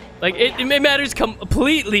 Understood. Like, it matters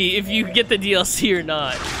completely if you get the DLC or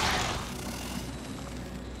not.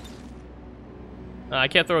 I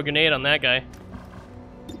can't throw a grenade on that guy.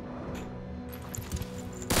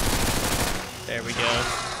 There we go.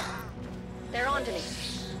 They're on to me.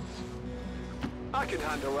 I can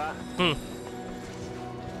handle that.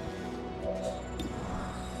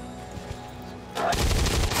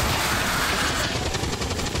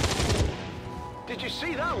 Did you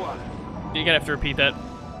see that one? You're gonna have to repeat that.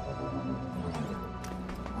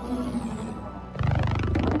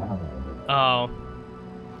 Oh.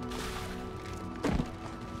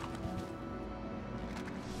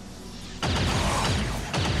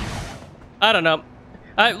 I don't know.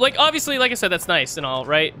 Like, obviously, like I said, that's nice and all,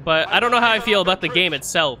 right? But I don't know how I feel about the game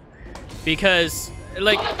itself. Because,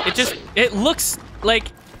 like, it looks like,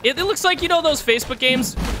 it looks like, you know, those Facebook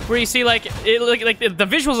games where you see, like, like the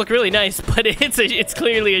visuals look really nice, but it's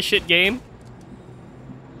clearly a shit game.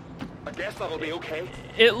 I guess that'll be okay.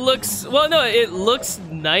 It looks, well, no, it looks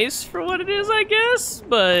nice for what it is, I guess,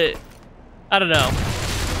 but I don't know.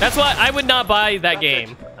 That's why I would not buy that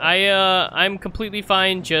game. I'm completely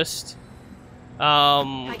fine just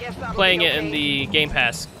playing it in the Game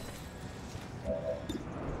Pass.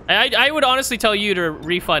 I would honestly tell you to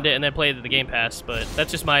refund it and then play it in the Game Pass, but that's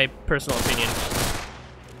just my personal opinion.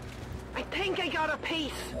 I think I got a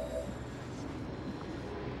piece.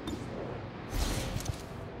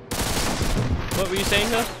 What were you saying,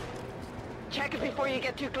 though? Check it before you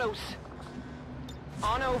get too close.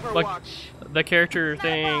 On Overwatch. Like the character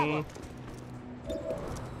thing.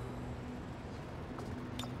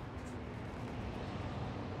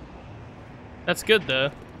 That's good,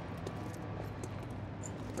 though.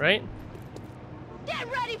 Right?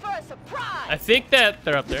 Get ready for a surprise! I think that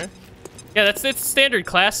they're up there. Yeah, it's standard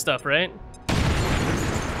class stuff, right?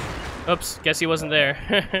 Oops, guess he wasn't there.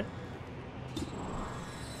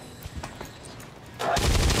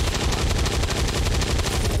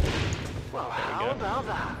 Well, how about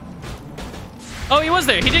that? Oh, he was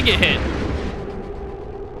there. He did get hit.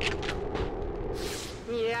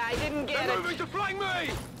 Yeah, I didn't get They're it. moving to flank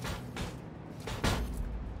me!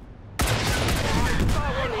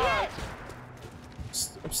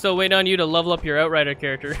 I'm still waiting on you to level up your Outrider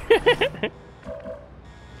character.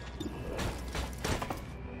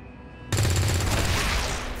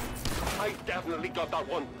 I definitely got that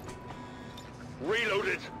one.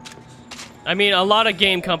 Reloaded. I mean, a lot of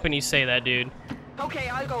game companies say that, dude. Okay,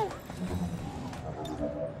 I'll go.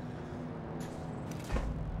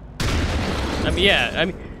 I mean, yeah. I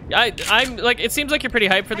mean, I'm like, it seems like you're pretty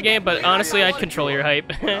hyped for the game, but honestly, I'd control your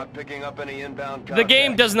hype. We're not picking up any inbound The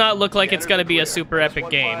game contact. does not look like it's gonna be a Scanners are super clear. epic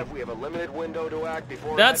game. We have a limited window to act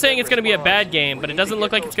before Not saying Advent it's gonna be a responds. bad game, but We it need doesn't to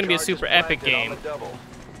look get like it's gonna be a those super charges epic planted on game. the double.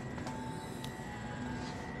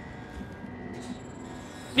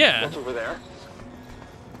 Yeah. What's over there?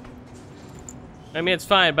 I mean, it's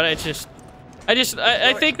fine, but it's just, I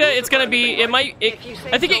think that it's gonna be, I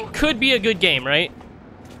think it could be a good game, right?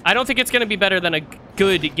 I don't think it's gonna be better than a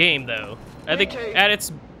good game, though. I think at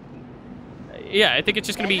its, yeah, I think it's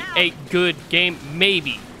just gonna be a good game,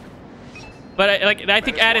 maybe. But I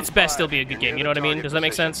think at its best it'll be a good game. You know what I mean? Does that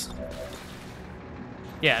make sense?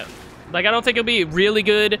 Yeah. Like, I don't think it'll be really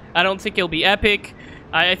good. I don't think it'll be epic.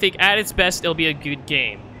 I think at its best it'll be a good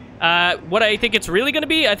game. What I think it's really going to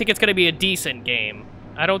be, I think it's going to be a decent game.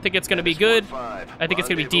 I don't think it's going to be good. I think it's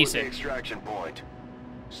going to be decent. Extraction point.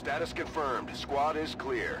 Status confirmed. Squad is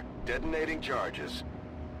clear. Detonating charges.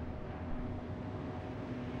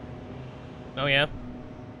 Oh, yeah?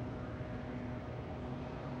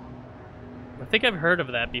 I think I've heard of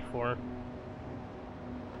that before.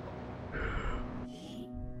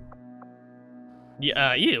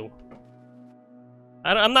 Yeah, you.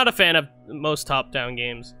 I'm not a fan of most top-down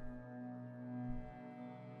games.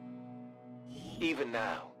 Even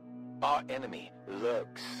now, our enemy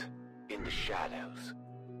lurks in the shadows,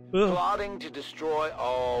 Ugh. plotting to destroy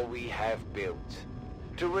all we have built,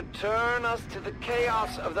 to return us to the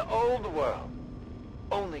chaos of the old world,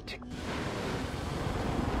 only to...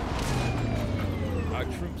 Our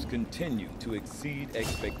troops continue to exceed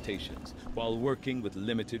expectations while working with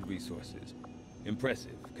limited resources.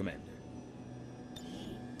 Impressive, Commander.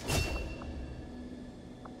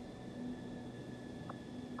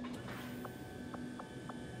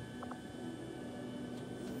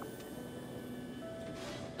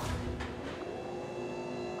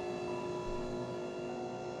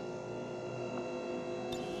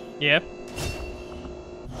 Yeah.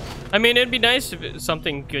 I mean, it'd be nice if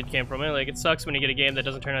something good came from it. Like, it sucks when you get a game that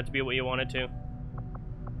doesn't turn out to be what you want it to.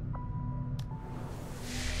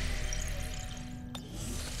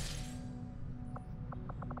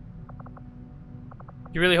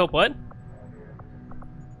 You really hope what?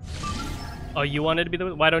 Oh, you wanted to be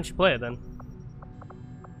the... Why don't you play it then?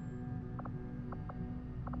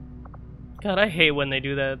 God, I hate when they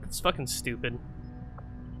do that. That's fucking stupid.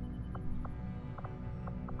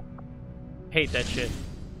 Hate that shit.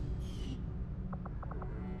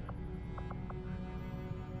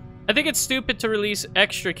 I think it's stupid to release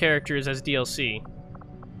extra characters as DLC.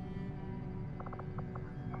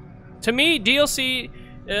 To me, DLC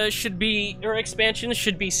should be, or expansions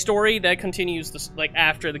should be story that continues this, like,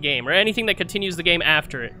 after the game, or anything that continues the game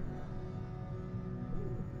after it.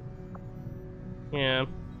 Yeah.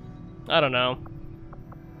 I don't know.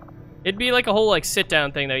 It'd be like a whole, like,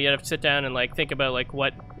 sit-down thing, though. You'd have to sit down and, like, think about, like,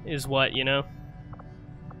 what is what, you know?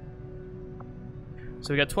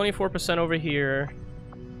 So we got 24% over here.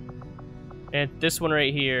 And this one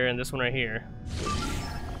right here, and this one right here.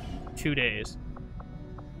 2 days.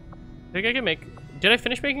 I think I can make... Did I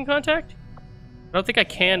finish making contact? I don't think I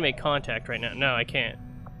can make contact right now. No, I can't.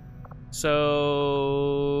 So...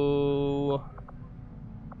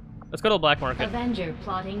 Let's go to the black market. Avenger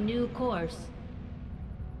plotting new course.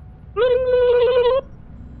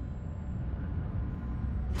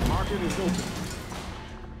 Market is open.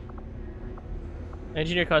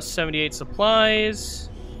 Engineer costs 78 supplies.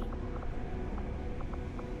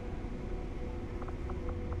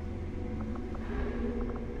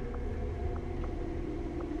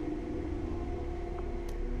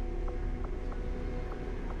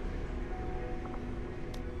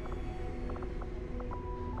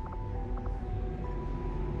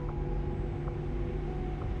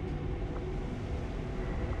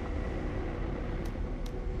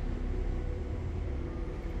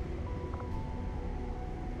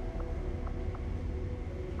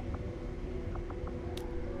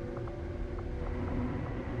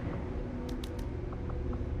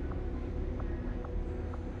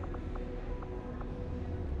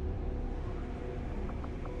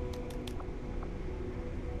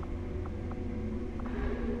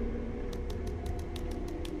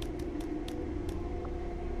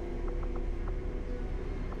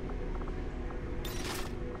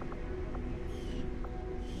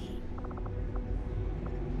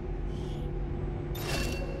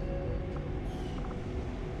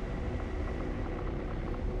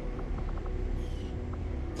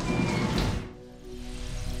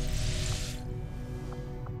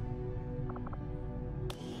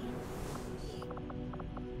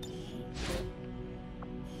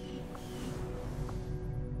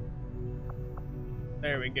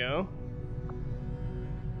 There we go.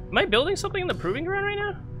 Am I building something in the proving ground right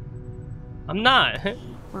now? I'm not.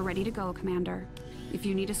 We're ready to go, Commander. If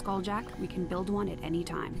you need a skulljack, we can build one at any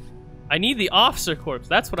time. I need the officer corpse.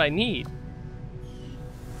 That's what I need.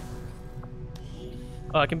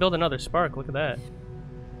 Oh, I can build another spark. Look at that.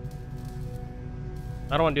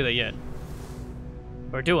 I don't want to do that yet.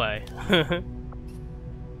 Or do I?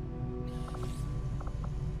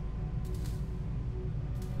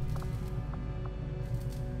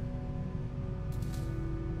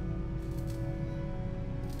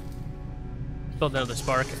 Build another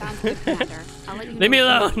spark. Sounds good, Commander. I'll let you Leave me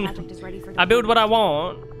know when the alone. project is ready for I build what I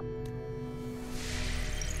deployment.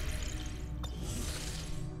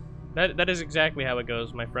 want. That is exactly how it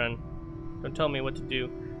goes, my friend. Don't tell me what to do.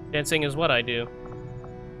 Dancing is what I do.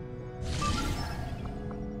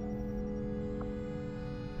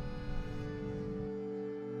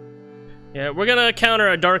 Yeah, we're gonna counter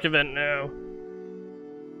a dark event now.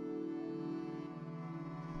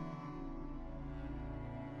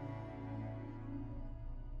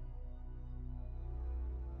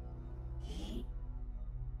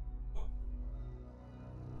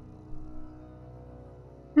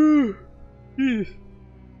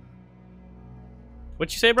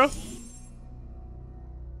 What'd you say, bro?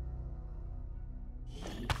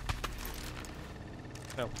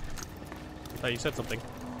 Oh. I thought you said something.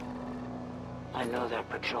 I know their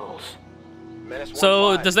patrols.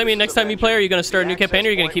 So, does that mean next time you play, are you gonna start a new campaign, or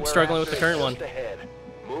are you gonna keep struggling with the current one?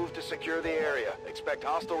 Move to secure the area. Expect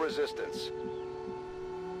hostile resistance.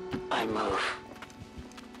 I move.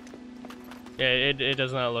 Yeah, it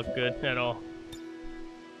does not look good at all.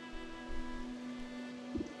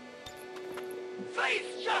 Face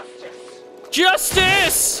justice!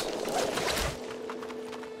 Justice!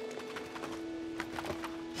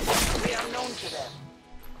 We are known to them.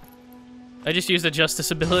 I just used the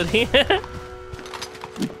justice ability.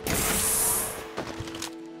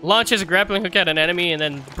 Launches a grappling hook at an enemy and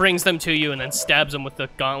then brings them to you and then stabs them with the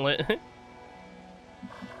gauntlet.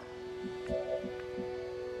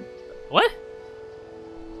 What?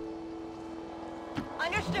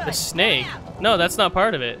 Understood. The snake? No, that's not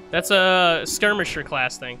part of it. That's a skirmisher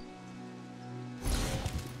class thing.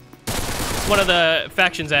 It's one of the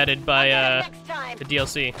factions added by the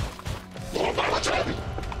DLC.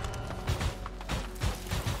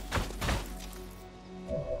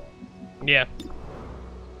 Yeah.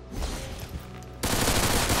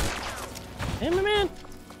 Hey, my man.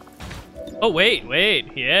 Oh, wait.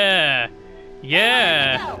 Yeah.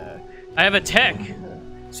 Yeah. I have a tech.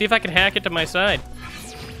 See if I can hack it to my side.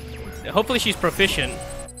 Hopefully she's proficient.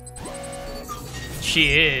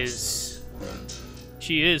 She is.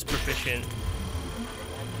 She is proficient.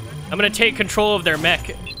 I'm gonna take control of their mech.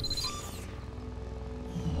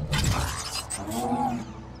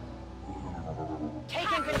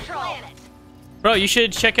 Taking control. Bro, you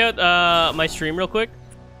should check out my stream real quick.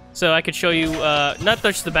 So I could show you, not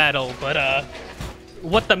just the battle, but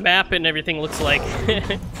what the map and everything looks like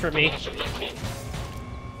for me.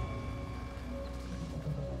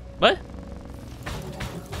 What?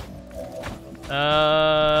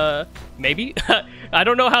 Maybe? I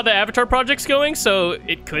don't know how the Avatar project's going, so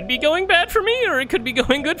it could be going bad for me, or it could be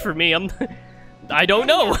going good for me. I don't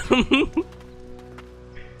know.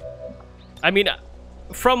 I mean,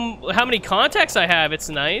 from how many contacts I have, it's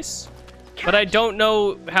nice. But I don't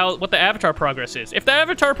know what the Avatar progress is. If the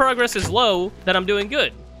Avatar progress is low, then I'm doing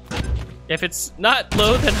good. If it's not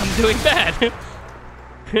low, then I'm doing bad.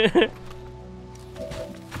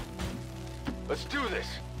 Let's do this.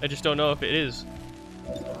 I just don't know if it is.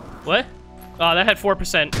 What? Oh, that had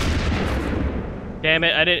 4%. Damn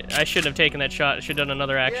it! I shouldn't have taken that shot. I should have done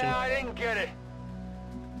another action. Yeah, I didn't get it.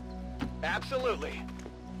 Absolutely.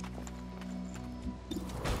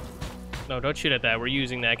 No, don't shoot at that. We're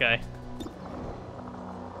using that guy.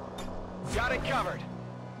 Got it covered.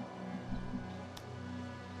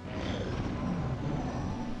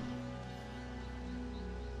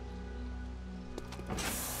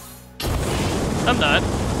 I'm not.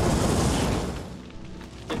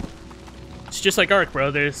 It's just like Ark,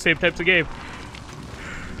 bro. They're the same types of game.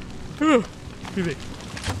 Excuse me.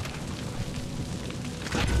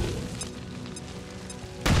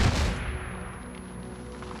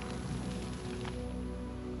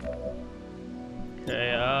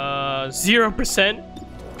 Okay, 0%.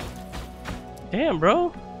 Damn,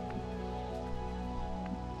 bro.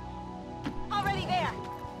 Already there.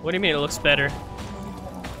 What do you mean it looks better?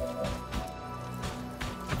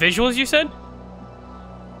 Visuals, you said?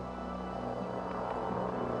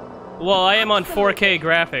 Well, I am on 4K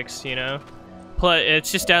graphics, you know? Plus,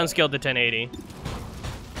 it's just downscaled to 1080.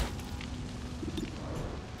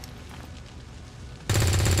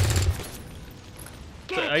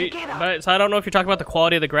 So I don't know if you're talking about the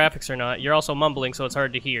quality of the graphics or not. You're also mumbling, so it's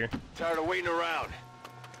hard to hear. Tired of waiting around.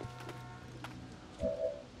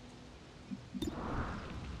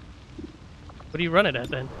 What do you run it at,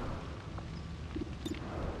 then?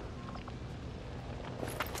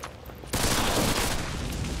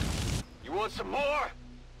 You want some more?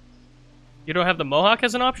 You don't have the Mohawk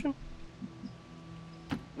as an option?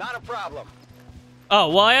 Not a problem. Oh,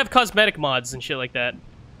 well, I have cosmetic mods and shit like that.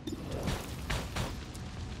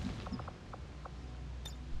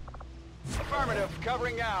 Affirmative. Affirmative.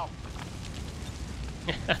 Covering now.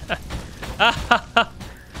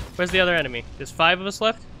 Where's the other enemy? There's 5 of us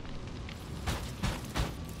left?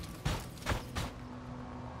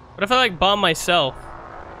 What if I, like, bomb myself?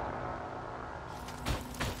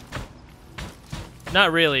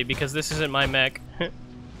 Not really, because this isn't my mech.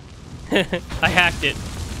 I hacked it.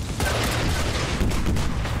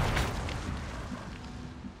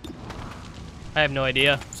 I have no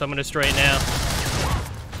idea, so I'm gonna destroy it now.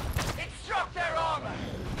 It struck their armor.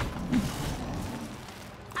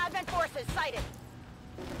 Advent forces sighted.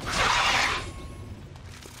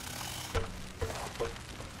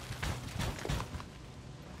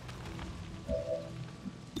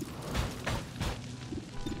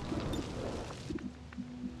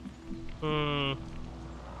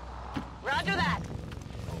 Roger that.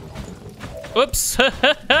 Oops!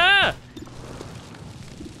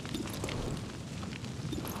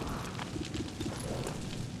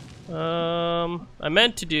 I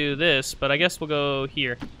meant to do this, but I guess we'll go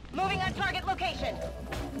here. Moving on target location.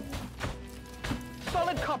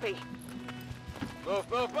 Solid copy. Move,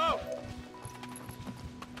 move, move.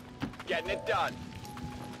 Getting it done.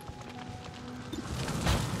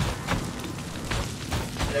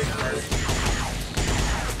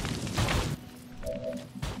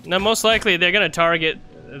 Now, most likely, they're gonna target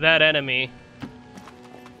that enemy.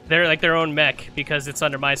 They're like their own mech, because it's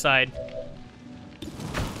under my side.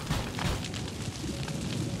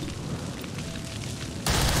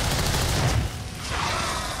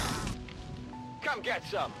 Come get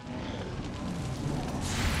some.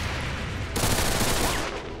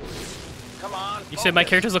 Come on. You said my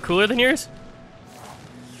characters look cooler than yours?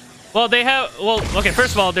 Well, they have... Well, okay,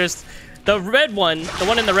 first of all, there's the red one, the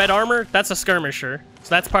one in the red armor, that's a skirmisher. So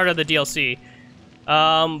that's part of the DLC.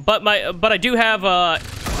 But I do have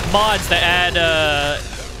mods that add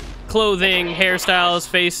clothing, hairstyles,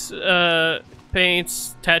 face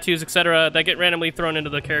paints, tattoos, etc. that get randomly thrown into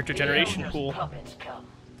the character generation pool.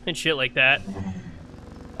 And shit like that.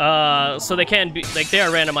 So they can be... Like, they are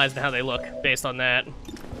randomized in how they look, based on that.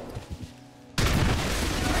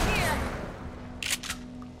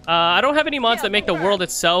 I don't have any mods that make the world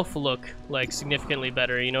itself look, like, significantly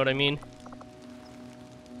better, you know what I mean?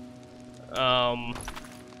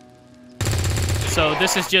 So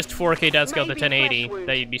this is just 4K downscaled to 1080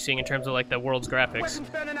 that you'd be seeing in terms of, like, the world's graphics.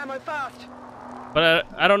 But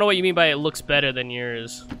I don't know what you mean by it looks better than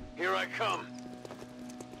yours. Here I come.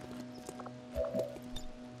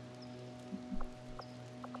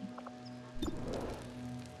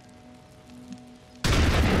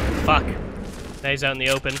 Fuck. Now he's out in the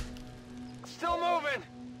open. Still moving.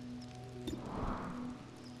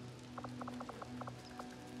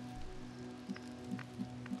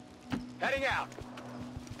 Heading out.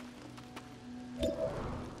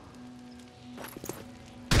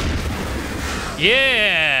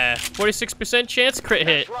 Yeah! 46% chance crit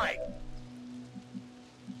hit. That's right.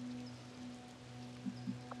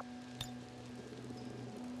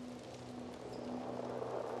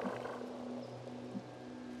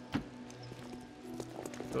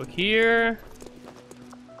 Go here.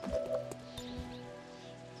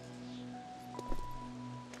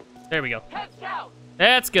 There we go. Heads down.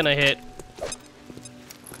 That's gonna hit.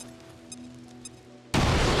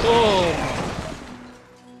 Boom.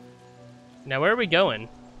 Now where are we going?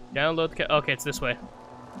 Download the okay, it's this way.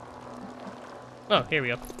 Oh, here we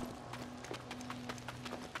go.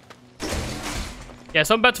 Yeah,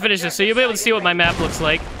 so I'm about to finish this, so you'll be able to see what my map looks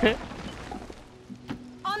like.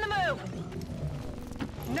 On the move.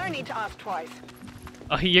 No need to ask twice.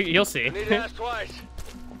 Oh, you'll see. Need to ask twice.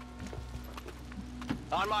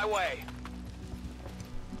 On my way.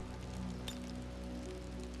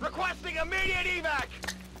 Requesting immediate evac.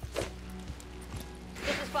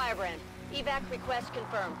 This is Firebrand. Evac request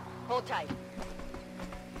confirmed. Hold tight.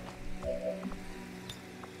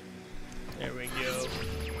 There we go.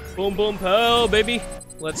 Boom, boom, pow, baby.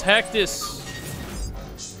 Let's hack this.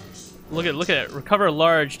 Look at it. Recover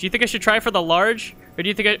large. Do you think I should try for the large? Or do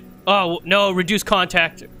you think I... Oh, no. Reduce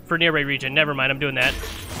contact for nearby region. Never mind. I'm doing that.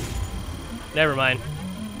 Never mind.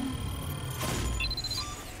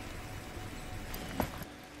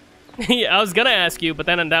 Yeah, I was gonna ask you, but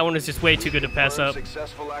then that one is just way too good to pass up.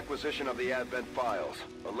 Successful acquisition of the Advent files.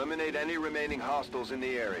 Eliminate any remaining hostiles in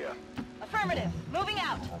the area. Affirmative. Moving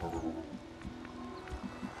out.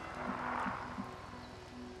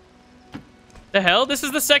 The hell? This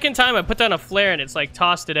is the second time I put down a flare and it's like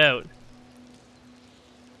tossed it out.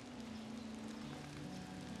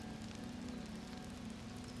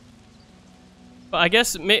 But I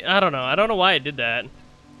guess, I don't know. I don't know why I did that.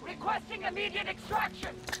 Requesting immediate extraction.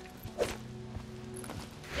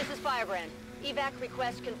 This is Firebrand. Evac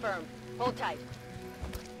request confirmed. Hold tight.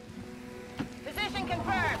 Position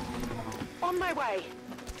confirmed. On my way.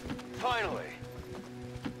 Finally.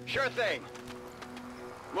 Sure thing.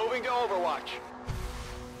 Moving to Overwatch.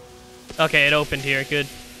 Okay, it opened here. Good.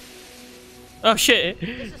 Oh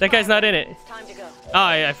shit! That guy's not in it. It's time to go. Oh,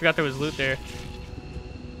 I forgot there was loot there.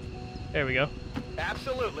 There we go.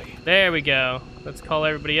 Absolutely. There we go. Let's call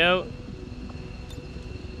everybody out.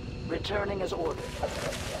 Returning as ordered.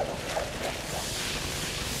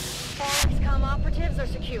 All XCOM operatives are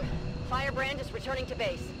secure. Firebrand is returning to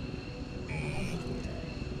base.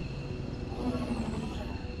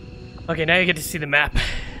 Okay, now you get to see the map.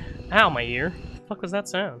 Ow, my ear. What the fuck was that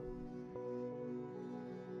sound?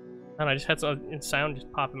 I don't know, I just had some sound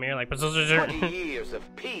just pop in my ear like... 20 years of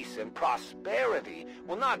peace and prosperity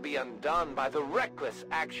will not be undone by the reckless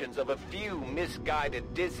actions of a few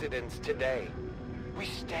misguided dissidents today. We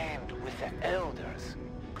stand with the elders,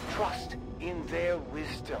 trust in their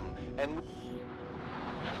wisdom, and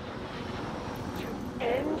to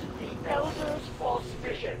end the elders' false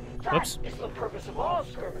vision. That is the purpose of all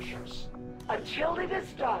skirmishers. Until it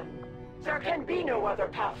is done, there can be no other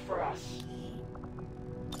path for us.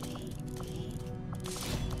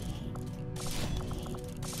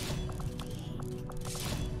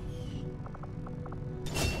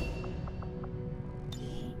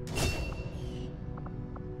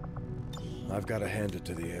 I've got to hand it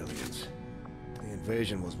to the aliens. The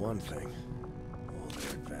invasion was one thing. All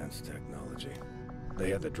their advanced technology. They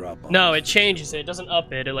had the drop on. No, it changes it. It doesn't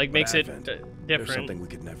up it. It like makes it different. There's something we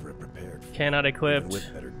could never have prepared for. Cannot equip.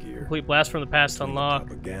 With better gear. Complete blast from the past Between unlock.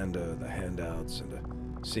 The propaganda, the handouts, and a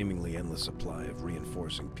seemingly endless supply of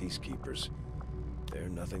reinforcing peacekeepers. They're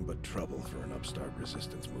nothing but trouble for an upstart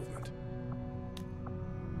resistance movement.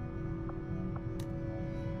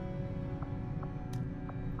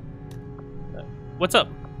 What's up?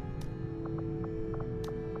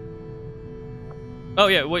 Oh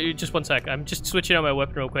yeah, wait, just one sec. I'm just switching on my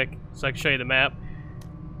weapon real quick so I can show you the map.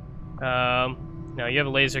 No, you have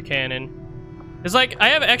a laser cannon. It's like, I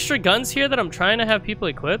have extra guns here that I'm trying to have people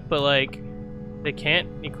equip, but like, they can't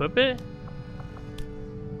equip it.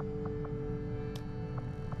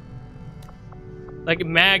 Like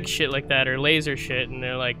mag shit like that, or laser shit, and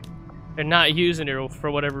they're like, they're not using it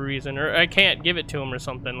for whatever reason, or I can't give it to them or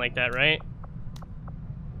something like that, right?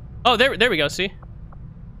 Oh, there we go, see?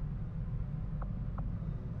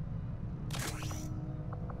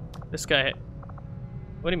 This guy...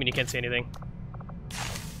 What do you mean you can't see anything?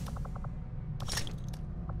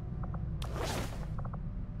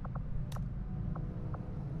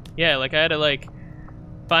 Yeah, like I had to like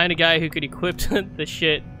find a guy who could equip the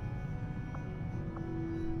shit.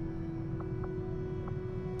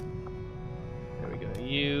 There we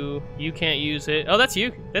go. You can't use it. Oh, that's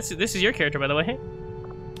you. This is your character, by the way.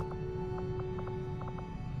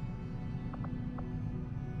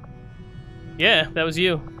 Yeah, that was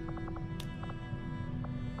you.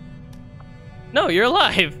 No, you're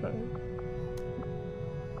alive.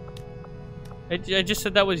 I just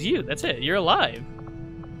said that was you. That's it. You're alive.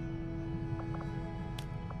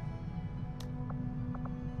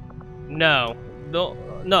 No.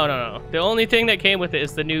 No. The only thing that came with it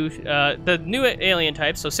is the new alien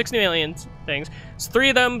types. So 6 new alien things. So 3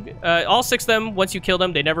 of them, all 6 of them, once you kill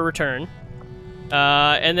them, they never return.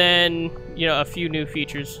 And then, you know, a few new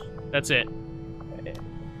features. That's it.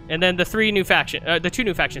 And then the 2 new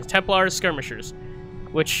factions, Templars, Skirmishers,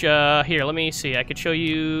 which here, let me see. I could show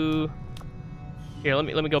you. Here, let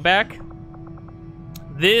me go back.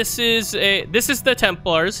 This is the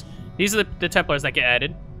Templars. These are the Templars that get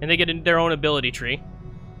added, and they get their own ability tree.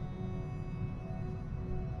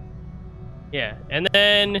 Yeah, and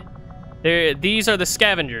then these are the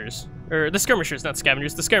Scavengers, or the Skirmishers, not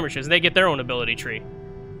Scavengers, the Skirmishers. And they get their own ability tree.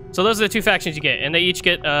 So those are the 2 factions you get, and they each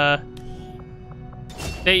get that,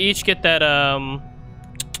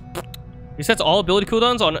 he sets all ability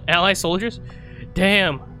cooldowns on ally soldiers?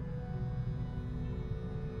 Damn.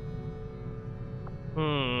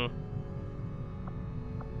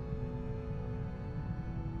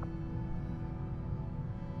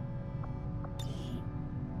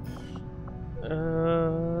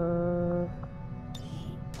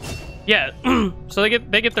 Yeah, so they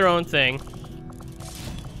get their own thing.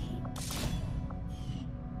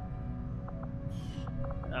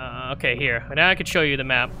 Okay, here. Now I can show you the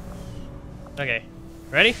map. Okay,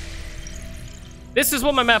 ready? This is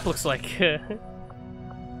what my map looks like.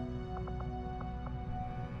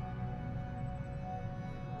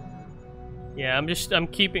 Yeah, I'm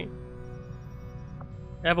keeping...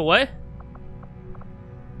 I have a what?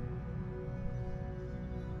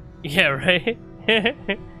 Yeah, right?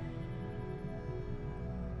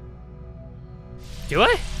 Do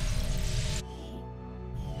I?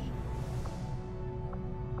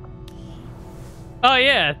 Oh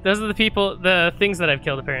yeah, those are the things that I've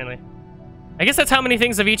killed apparently. I guess that's how many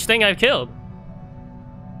things of each thing I've killed.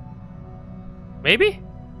 Maybe?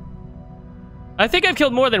 I think I've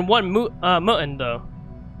killed more than one mutant though.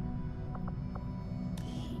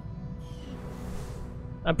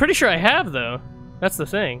 I'm pretty sure I have though. That's the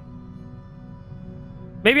thing.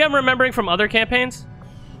 Maybe I'm remembering from other campaigns?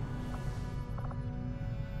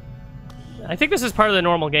 I think this is part of the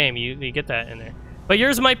normal game. You get that in there. But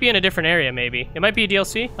yours might be in a different area, maybe. It might be a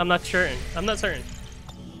DLC? I'm not certain. I'm not certain.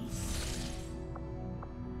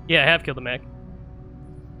 Yeah, I have killed a mech.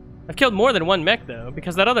 I've killed more than one mech, though,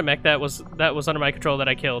 because that other mech that was under my control that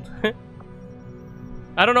I killed.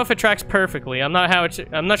 I don't know if it tracks perfectly. I'm not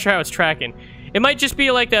sure how it's tracking. It might just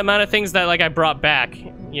be like the amount of things that like I brought back,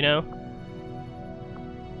 you know?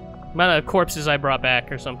 Amount of corpses I brought back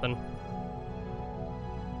or something.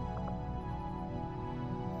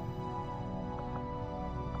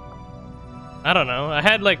 I don't know. I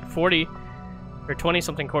had like 40 or 20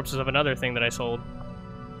 something corpses of another thing that I sold.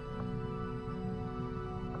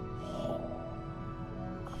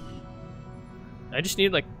 I just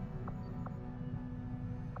need like...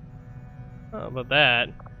 Oh, about that.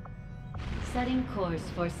 Setting course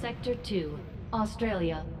for Sector 2,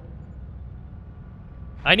 Australia.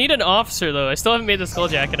 I need an officer though. I still haven't made the skull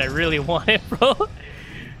jacket. I really want it, bro.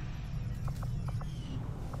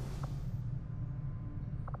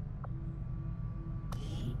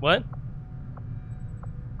 What?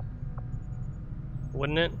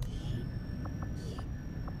 Wouldn't it?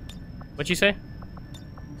 What'd you say?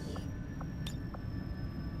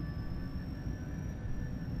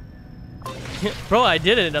 Bro, I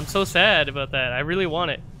did it. I'm so sad about that. I really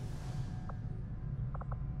want it.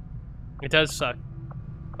 It does suck.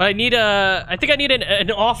 But I need a... I think I need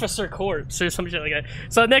an officer corpse or some shit like that.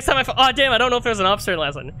 So next time oh, damn, I don't know if there's an officer in the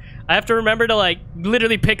last one. I have to remember to, like,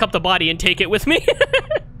 literally pick up the body and take it with me.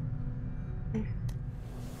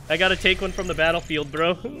 I gotta take one from the battlefield,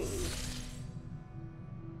 bro.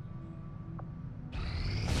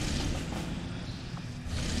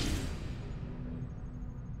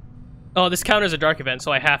 Oh, this counters a dark event,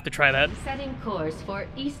 so I have to try that. Setting course for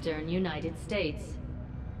Eastern United States.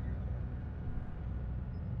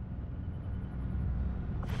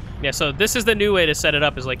 Yeah, so this is the new way to set it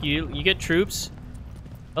up, is like you get troops.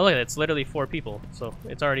 Oh look, it's literally 4 people, so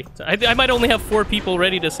it's already... I might only have 4 people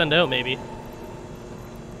ready to send out, maybe.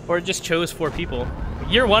 Or it just chose 4 people.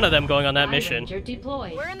 You're one of them going on that mission. We're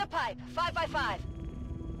in the pipe, 5 by 5.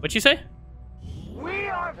 What'd you say? We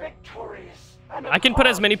are victorious. I can put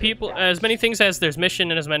as many people, as many things as there's mission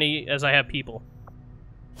and as many as I have people.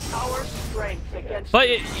 Our strength against but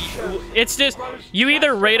it's just, you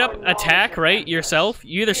either rate up attack, right, yourself,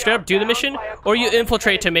 you either straight up do the mission, or you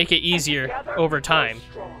infiltrate to make it easier over time.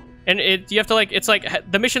 And you have to like, it's like,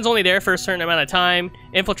 the mission's only there for a certain amount of time,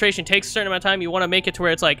 infiltration takes a certain amount of time, you want to make it to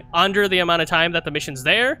where it's like under the amount of time that the mission's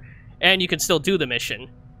there, and you can still do the mission.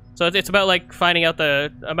 So it's about like finding out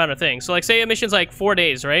the amount of things. So like say a mission's like 4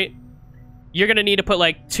 days, right? You're gonna need to put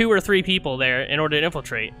like 2 or 3 people there in order to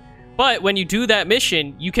infiltrate. But when you do that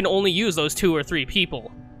mission, you can only use those 2 or 3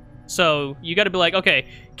 people. So you gotta be like, okay,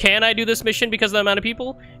 can I do this mission because of the amount of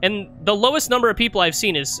people? And the lowest number of people I've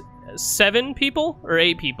seen is 7 people or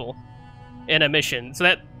 8 people in a mission. So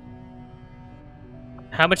that...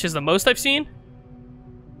 How much is the most I've seen?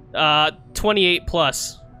 28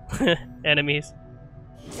 plus enemies.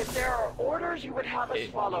 If there are orders you would have us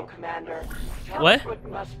follow, Commander, tell what? us what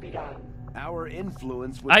must be done. Our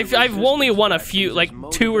influence with I've only won a few, like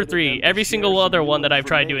 2 or 3. Every single other one that I've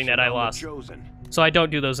tried doing that I lost. So I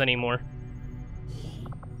don't do those anymore.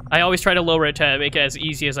 I always try to lower it to make it as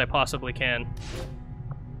easy as I possibly can.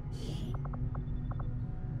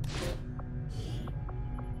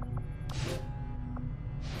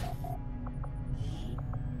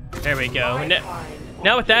 There we go.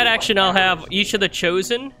 Now with that action, I'll have each of the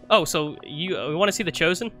Chosen. Oh, so you want to see the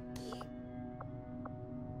Chosen?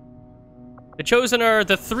 The Chosen are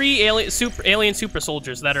the 3 alien super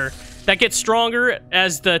soldiers that get stronger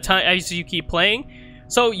as you keep playing.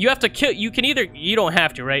 So you have to kill. You don't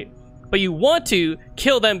have to, right? But you want to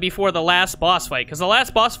kill them before the last boss fight, because the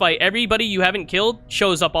last boss fight, everybody you haven't killed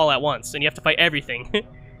shows up all at once, and you have to fight everything.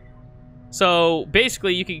 So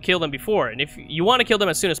basically, you can kill them before, and if you want to kill them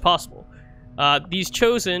as soon as possible. These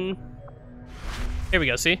Chosen, here we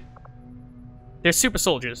go. See, they're super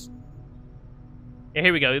soldiers. Yeah,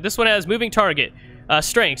 here we go. This one has moving target.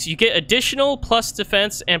 Strengths. You get additional plus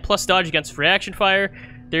defense and plus dodge against reaction fire.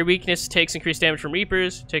 Their weakness takes increased damage from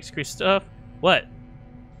Reapers. Takes increased stuff. What?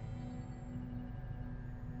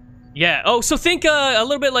 Yeah. Oh, so think a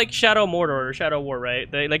little bit like Shadow Mordor or Shadow War, right?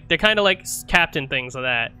 They're kind of like captain things of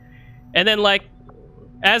that. And then like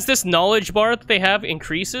as this knowledge bar that they have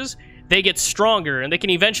increases, they get stronger, and they can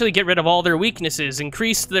eventually get rid of all their weaknesses,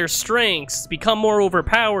 increase their strengths, become more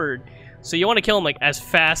overpowered. So you want to kill them, like, as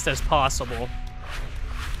fast as possible.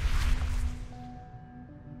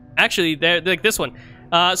 Actually, like this one.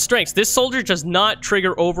 Strengths. This soldier does not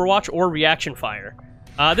trigger Overwatch or reaction fire.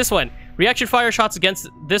 This one. Reaction fire shots against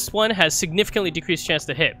this one has significantly decreased chance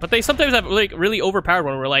to hit. But they sometimes have, like, really overpowered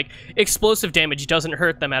one where, like, explosive damage doesn't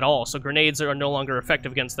hurt them at all. So grenades are no longer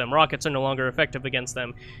effective against them. Rockets are no longer effective against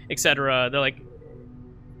them, etc. They're like...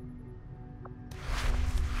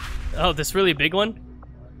 Oh, this really big one?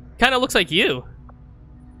 Kind of looks like you.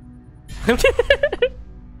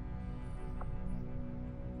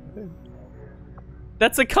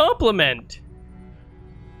 That's a compliment.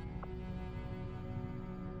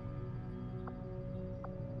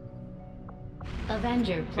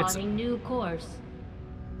 Avenger plotting new course.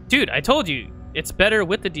 Dude, I told you, it's better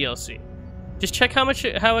with the DLC. Just check how much,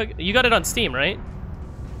 you got it on Steam, right?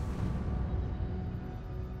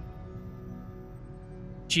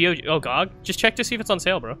 GOG? Just check to see if it's on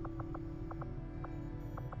sale, bro.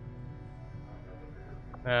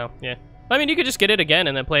 Oh, yeah. I mean, you could just get it again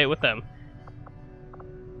and then play it with them.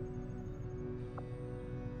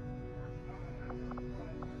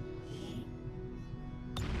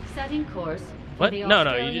 Setting course for what? the No,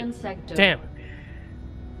 Australian sector. Damn.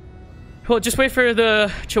 Well, just wait for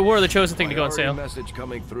the War of the Chosen thing to go on sale. Message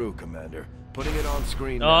coming through, Commander. Putting it on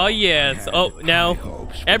screen. Oh yeah. Oh, now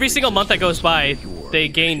every single month that goes by, they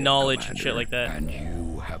gain knowledge and shit like that. And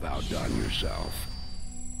you have outdone yourself.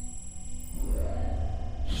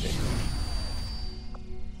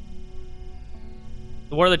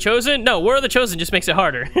 The War of the Chosen? No, War of the Chosen just makes it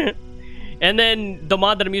harder. And then the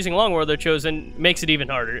mod that I'm using along War of the Chosen makes it even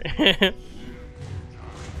harder.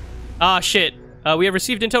 Ah, shit. We have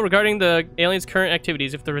received intel regarding the aliens' current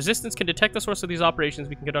activities. If the Resistance can detect the source of these operations,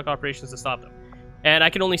 we can conduct operations to stop them. And I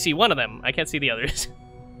can only see one of them. I can't see the others.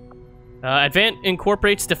 Advant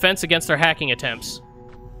incorporates defense against our hacking attempts.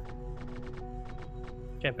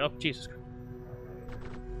 Okay, oh, Jesus Christ.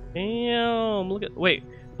 Damn, look at... Wait.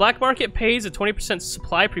 Black market pays a 20%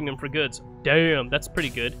 supply premium for goods. Damn, that's pretty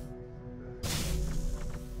good.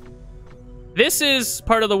 This is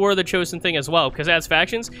part of the War of the Chosen thing as well, because as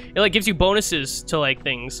factions, it like gives you bonuses to like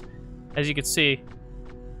things, as you can see,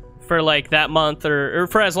 for like that month or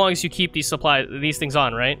for as long as you keep these things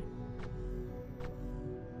on, right?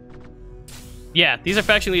 Yeah, these are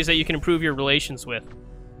faction leaders that you can improve your relations with.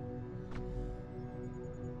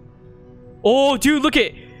 Oh, dude, look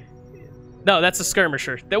at... No, that's a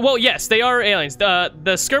skirmisher. Well, yes, they are aliens.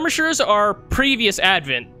 The skirmishers are previous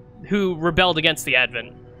Advent who rebelled against the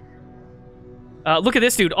Advent. Look at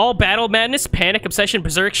this, dude. All battle madness, panic, obsession,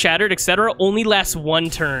 berserk, shattered, etc. only lasts 1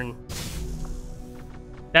 turn.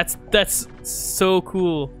 That's so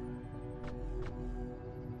cool.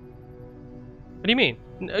 What do you mean?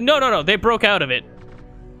 No. They broke out of it.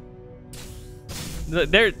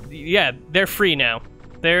 They're free now.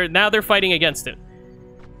 They're fighting against it.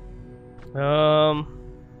 Yeah,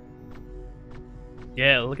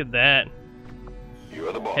 look at that.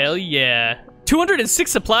 You're the boss. Hell yeah. 206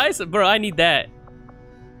 supplies? Bro, I need that.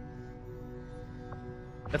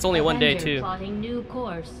 That's only one day, too. Plotting new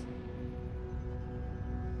course.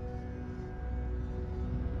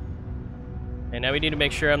 And now we need to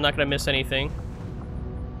make sure I'm not going to miss anything.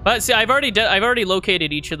 But see, I've already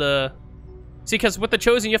located each of the... See, because with the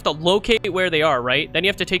Chosen, you have to locate where they are, right? Then you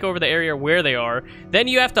have to take over the area where they are. Then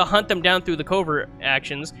you have to hunt them down through the covert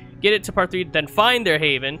actions, get it to part 3, then find their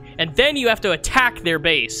haven, and then you have to attack their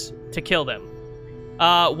base to kill them.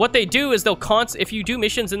 What they do is if you do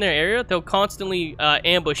missions in their area, they'll constantly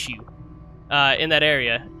ambush you in that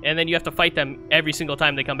area, and then you have to fight them every single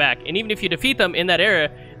time they come back. And even if you defeat them in that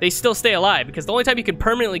area, they still stay alive, because the only time you can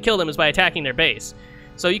permanently kill them is by attacking their base.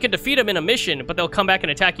 So you can defeat them in a mission, but they'll come back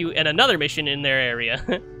and attack you in another mission in their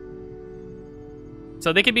area.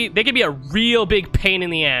 So they could be a real big pain in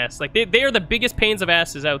the ass. Like they are the biggest pains of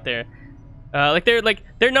asses out there. They're their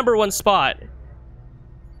 #1 spot.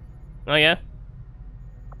 Oh yeah.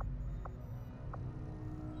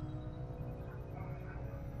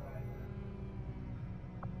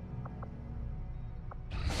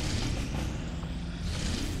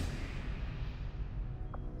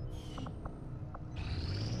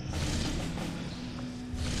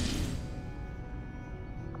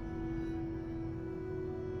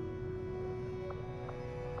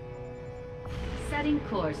 Setting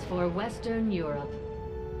course for Western Europe.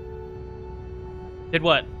 Did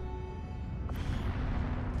what?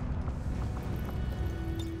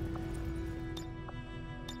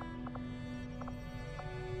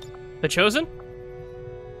 The Chosen?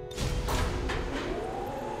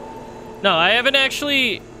 No, I haven't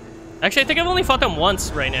actually... Actually, I think I've only fought them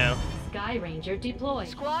once right now. Sky Ranger deployed.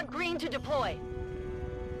 Squad green to deploy.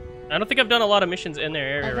 I don't think I've done a lot of missions in their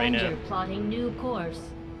area right now. Avenger plotting new course.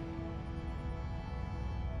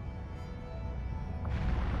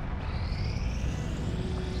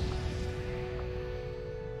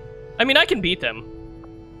 I mean, I can beat them.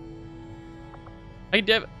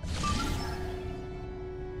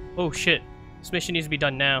 Oh shit. This mission needs to be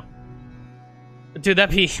done now. Dude,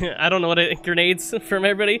 that'd be... I don't know what grenades from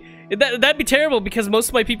everybody. That'd be terrible because most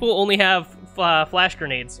of my people only have flash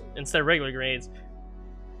grenades instead of regular grenades.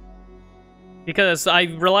 Because I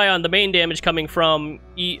rely on the main damage coming from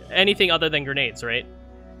anything other than grenades, right?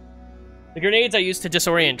 The grenades I use to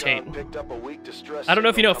disorientate. I don't know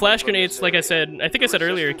if you know, flash grenades, like I said, I think I said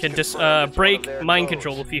earlier, can just break mind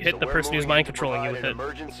control if you hit the person who's mind controlling you with it.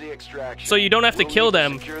 So you don't have to kill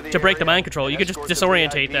them to break the mind control, you can just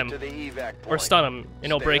disorientate them. Or stun them, and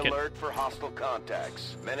it'll break it.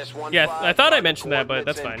 Yeah, I thought I mentioned that, but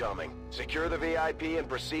that's fine.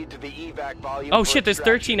 Oh shit, there's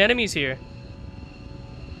 13 enemies here.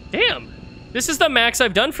 Damn! This is the max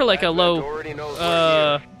I've done for like a low,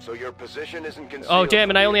 oh damn,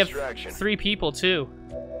 and I only have 3 people too.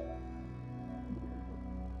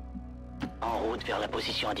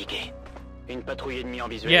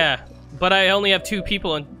 Yeah, but I only have 2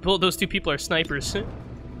 people, and those 2 people are snipers.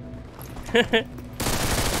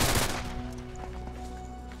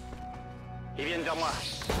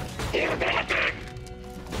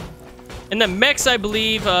 And the mechs, I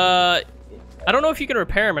believe, I don't know if you can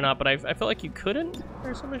repair them or not, but I feel like you couldn't,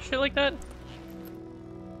 or some shit like that.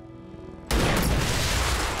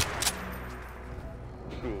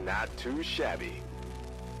 Not too shabby.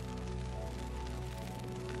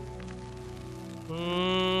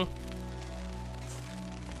 I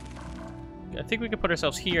think we could put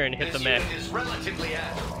ourselves here and hit the mech.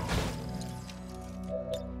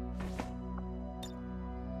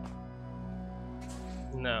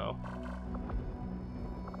 No.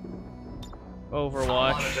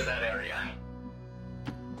 Overwatch.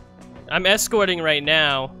 I'm escorting right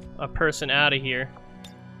now a person out of here.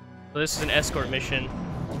 So this is an escort mission.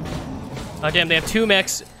 Oh damn, they have 2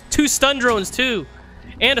 mechs, 2 stun drones too,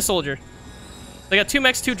 and a soldier. They got 2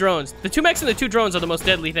 mechs, 2 drones. The 2 mechs and the 2 drones are the most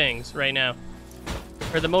deadly things right now.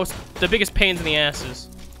 Or the biggest pains in the asses.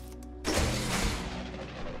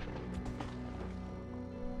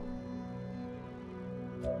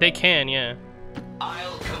 They can, yeah.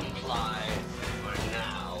 I'll comply.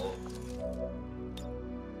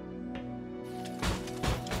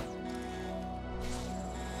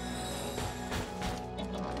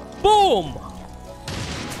 Boom!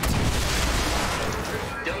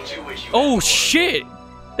 Oh shit!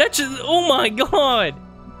 That just... Oh my god!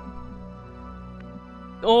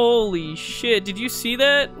 Holy shit, did you see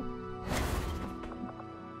that?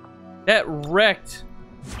 That wrecked.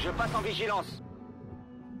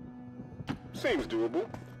 Seems doable.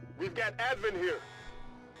 We've got Advent here.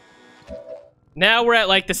 Now we're at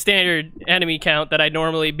like the standard enemy count that I'd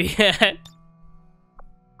normally be at.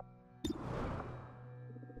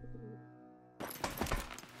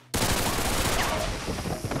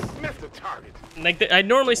 Like I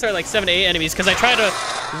normally start like 7 to 8 enemies because I try to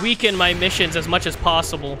weaken my missions as much as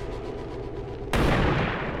possible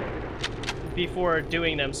before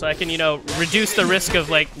doing them, so I can, you know, reduce the risk of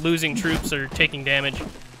like losing troops or taking damage,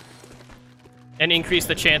 and increase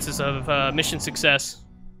the chances of mission success.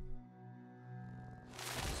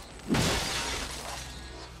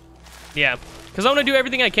 Yeah, because I want to do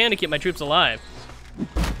everything I can to keep my troops alive.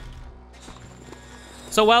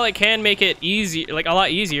 So while it can make it easy, like a lot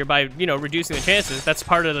easier by, you know, reducing the chances, that's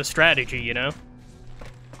part of the strategy, you know?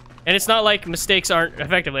 And it's not like mistakes aren't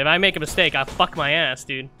effective. If I make a mistake, I fuck my ass,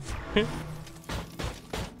 dude.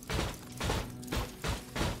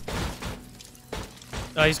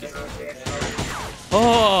 Oh, he's...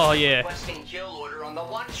 Oh, yeah. Requesting kill order on the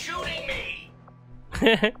one shooting me.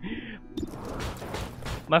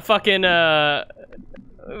 My fucking,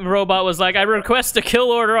 robot was like, I request a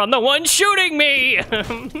kill order on the one shooting me! We'll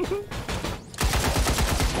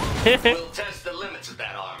test the limits of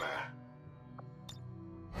that armor.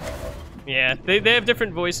 Yeah, they have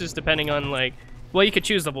different voices depending on, like... Well, you could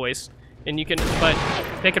choose the voice, and you can... But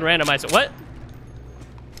they can randomize it. What?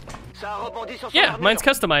 Yeah, mine's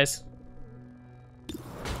customized.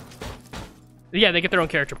 Yeah, they get their own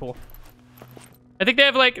character pool. I think they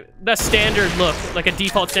have, like, the standard look, like a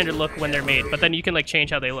default standard look when they're made, but then you can, like,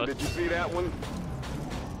 change how they look. Did you see that one?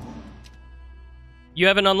 You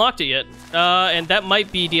haven't unlocked it yet, and that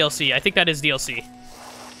might be DLC. I think that is DLC.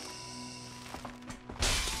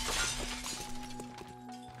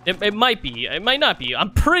 It might be. It might not be.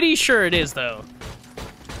 I'm pretty sure it is, though.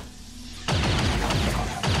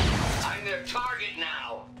 I'm their target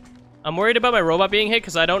now. I'm worried about my robot being hit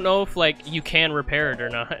because I don't know if, like, you can repair it or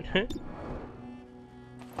not.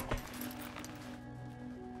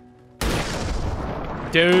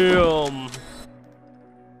 Damn.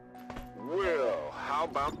 Well, how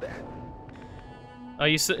about that? Oh,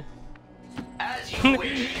 you said... As you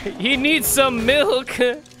wish. He needs some milk.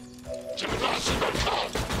 If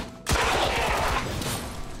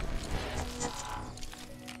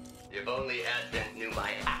only Advent knew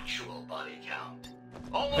my actual body count.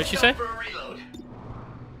 Almost What'd she say? for a reload.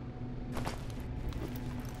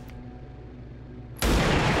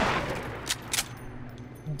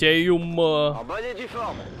 Damn. En bonne et due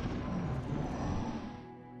forme.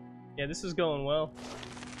 Yeah, this is going well.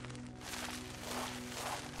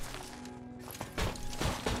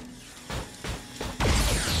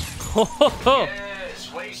 Ho ho ho!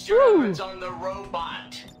 Yes, waste your efforts on the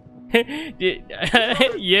robot.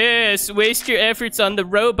 Yes, waste your efforts on the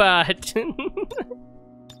robot.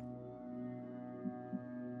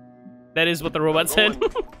 That is what the robot said.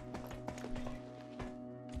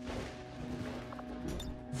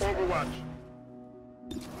 Overwatch.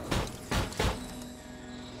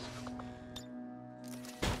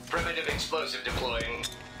 Primitive explosive deploying.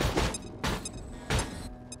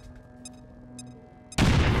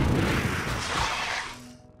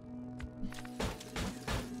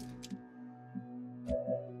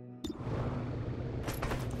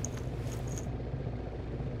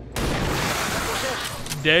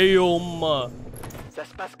 Damn. Ça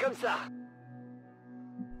se passe comme ça.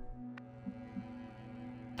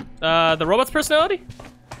 The robot's personality?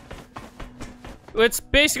 It's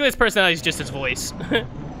basically its personality is just its voice.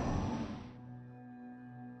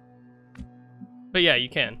 But yeah, you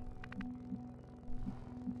can.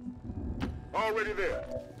 Already there.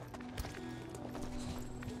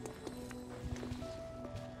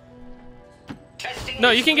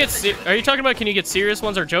 No, you can get... Are you talking about can you get serious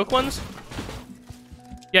ones or joke ones?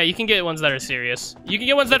 Yeah, you can get ones that are serious. You can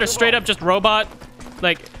get ones that are straight up just robot,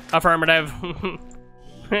 like affirmative,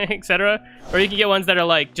 etc. Or you can get ones that are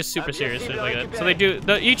like just super serious, shit like that. So they do...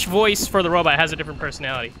 each voice for the robot has a different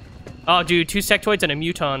personality. Oh, dude, 2 sectoids and a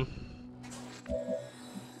muton.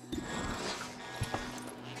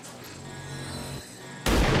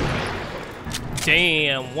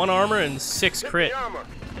 Damn, 1 armor and 6 crit.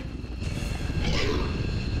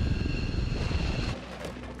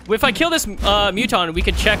 If I kill this muton, we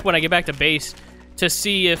can check when I get back to base to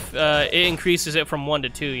see if it increases it from 1 to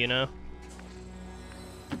 2, you know?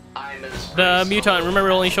 The muton, remember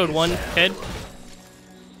it only showed 1 head?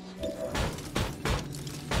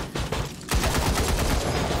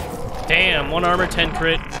 Damn, 1 armor, 10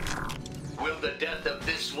 crit. Will the death of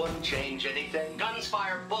this one change anything? Guns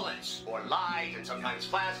fire bullets, or light, and sometimes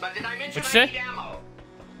plasma. Did I mention What'd you I say? need ammo?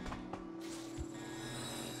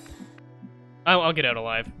 I'll get out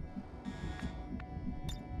alive.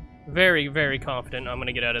 Very, very confident I'm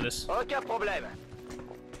gonna get out of this. Aucun problème.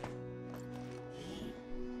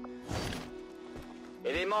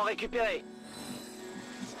 Élément récupéré.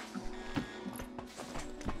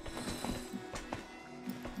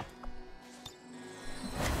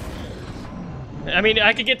 I mean,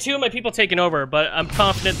 I could get 2 of my people taken over, but I'm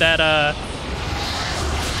confident that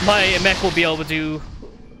my mech will be able to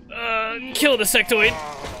kill the sectoid.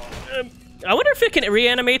 I wonder if it can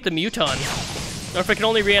reanimate the muton, or if it can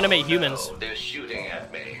only reanimate humans. Oh, they're shooting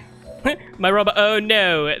at me. My robot. Oh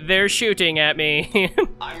no, they're shooting at me.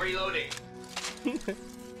 I'm reloading.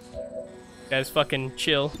 Guys, fucking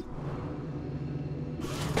chill.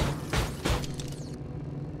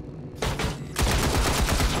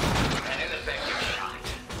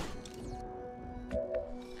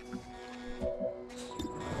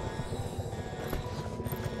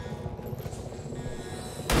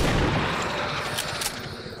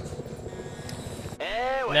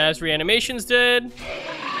 Naz reanimation's dead.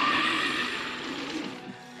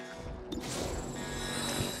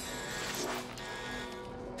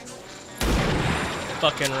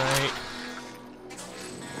 Fucking right.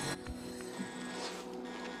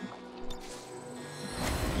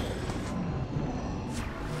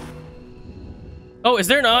 Oh, is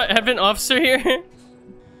there not have an officer here?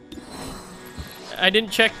 I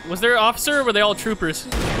didn't check. Was there an officer or were they all troopers?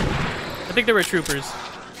 I think they were troopers.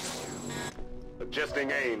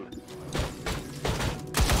 Adjusting aim.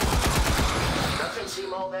 Doesn't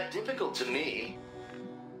seem all that difficult to me.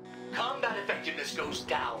 Combat effectiveness goes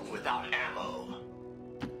down without ammo.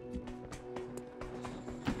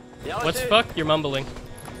 What's fuck? You're mumbling.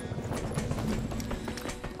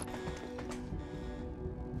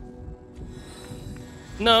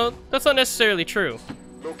 No, that's not necessarily true.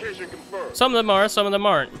 Location confirmed. Some of them are, some of them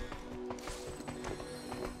aren't.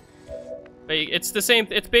 But it's the same,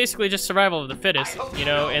 it's basically just survival of the fittest, you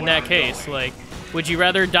know, in that case. Like, would you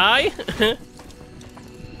rather die?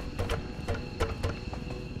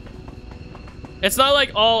 It's not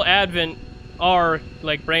like all Advent are,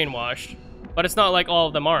 like, brainwashed, but it's not like all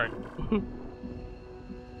of them aren't.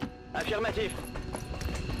 Affirmative.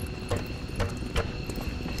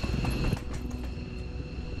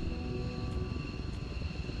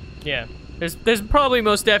 Yeah, there's probably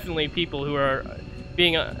most definitely people who are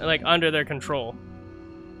being like under their control,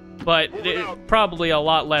 but probably a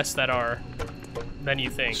lot less that are than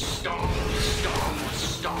you think. Stop.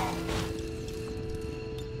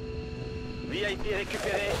 VIP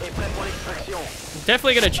récupéré et prêt pour l'extraction.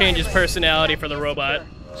 Definitely gonna change his personality for the robot.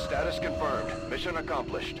 Status confirmed. Mission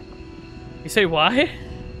accomplished. You say why?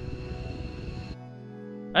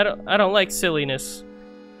 I don't like silliness.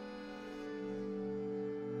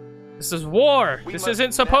 This is war. This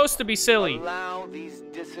isn't supposed to be silly. Allow these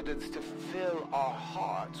dissidents to fill our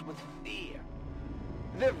hearts with fear.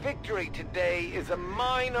 Their victory today is a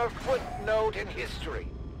minor footnote in history.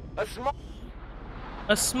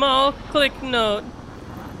 A small click note.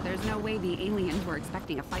 There's no way the aliens were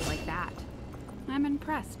expecting a fight like that. I'm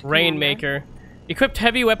impressed. Rainmaker. Equipped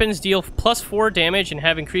heavy weapons deal +4 damage and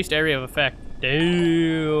have increased area of effect.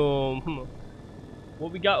 Damn.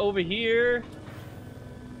 What we got over here?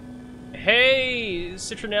 Hey,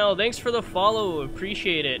 Citronelle, thanks for the follow.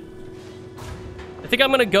 Appreciate it. I think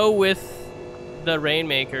I'm gonna go with the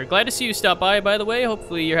Rainmaker. Glad to see you stop by the way.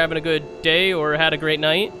 Hopefully you're having a good day or had a great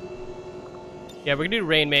night. Yeah, we're gonna do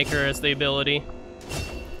Rainmaker as the ability.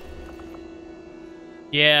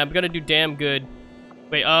 Yeah, I'm gonna do damn good.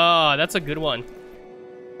 Wait, that's a good one.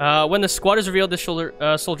 When the squad is revealed, this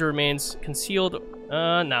soldier remains concealed.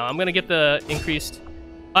 No, I'm gonna get the increased.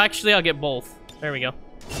 Actually, I'll get both. There we go.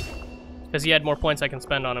 Because he had more points I can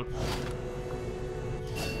spend on him.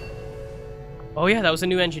 Oh yeah, that was a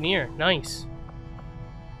new engineer. Nice.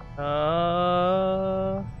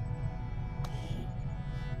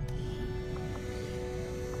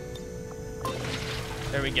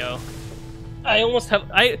 There we go. I almost have...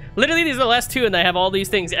 literally, these are the last two, and I have all these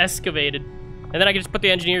things excavated. And then I can just put the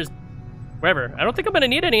engineers wherever. I don't think I'm going to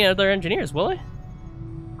need any other engineers, will I?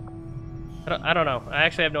 I don't know. I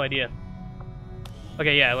actually have no idea.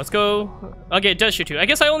 Okay, yeah, let's go. Okay, it does shoot two. I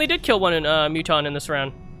guess I only did kill one in Muton in this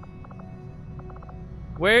round.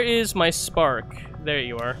 Where is my spark? There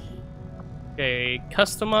you are. Okay,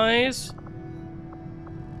 customize.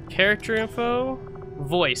 Character info.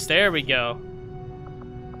 Voice, there we go.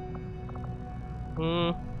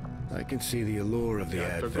 I can see the allure of the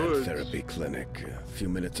Advent Therapy Clinic. A few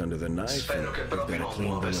minutes under the knife and you've got a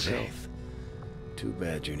clean bill of health. Too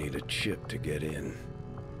bad you need a chip to get in.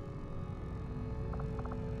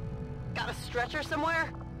 Got a stretcher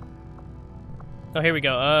somewhere? Oh, here we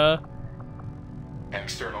go.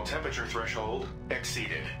 External temperature threshold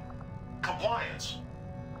exceeded. Compliance.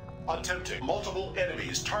 Attempting multiple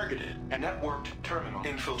enemies targeted. A networked terminal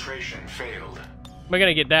infiltration failed. We're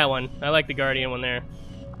gonna get that one. I like the Guardian one there.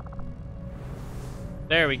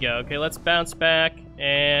 There we go. Okay, let's bounce back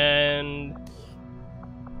and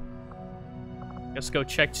let's go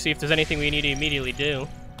check to see if there's anything we need to immediately do.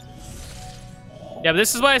 Yeah, but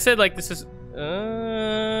this is why I said, like, this is...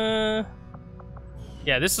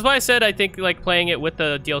 Yeah, this is why I said I think, like, playing it with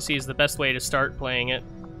the DLC is the best way to start playing it.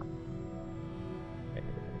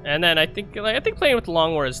 And then I think playing with the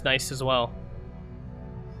Long War is nice as well.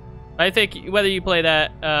 I think whether you play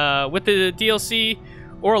that with the DLC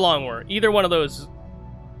or Long War, either one of those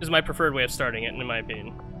is my preferred way of starting it, in my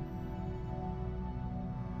opinion.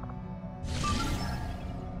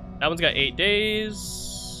 That one's got 8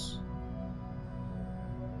 days.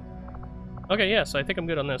 Okay, yeah, so I think I'm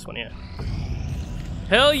good on this one, yeah.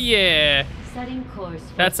 Hell yeah! Setting course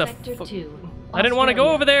for That's Sector 2. I didn't want to go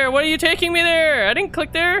over there. What are you taking me there? I didn't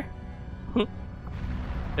click there.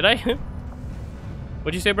 Did I?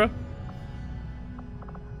 What'd you say, bro?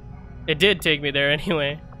 It did take me there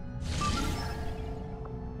anyway.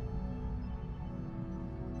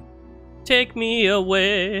 Take me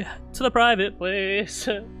away to the private place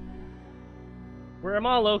where I'm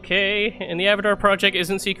all okay and the Avatar project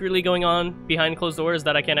isn't secretly going on behind closed doors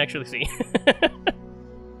that I can't actually see.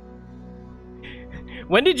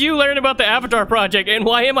 When did you learn about the Avatar project and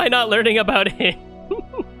why am I not learning about it?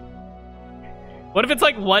 What if it's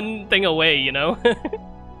like one thing away, you know? Can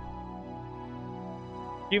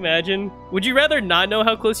you imagine? Would you rather not know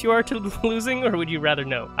how close you are to losing, or would you rather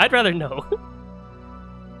know? I'd rather know.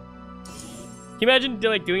 you imagine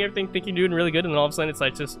like doing everything, thinking you're doing really good, and then all of a sudden it's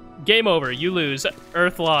like just game over. You lose.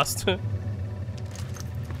 Earth lost.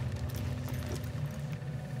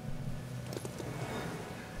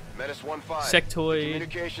 Menace 1-5. Sectoid.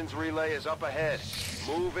 Communications relay is up ahead.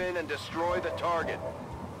 Move in and destroy the target.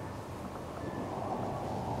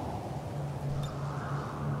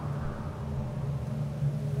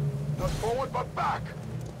 Not forward, but back.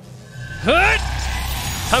 Hut!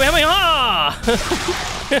 Kamehameha!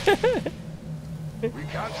 We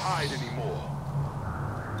can't hide anymore.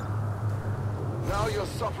 Now you're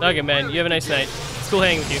suffering. Okay, man. You have a nice night. It's cool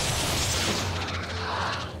hanging with you.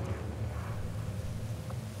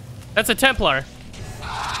 That's a Templar.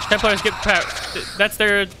 Templars get power. That's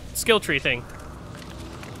their skill tree thing.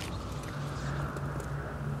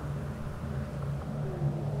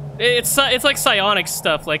 It's like psionics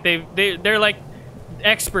stuff. Like they're like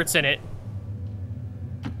experts in it,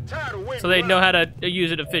 so they know how to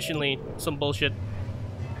use it efficiently. Some bullshit.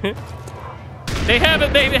 They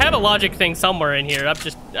have a logic thing somewhere in here.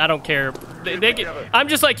 I don't care. I'm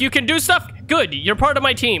just like, you can do stuff. Good, you're part of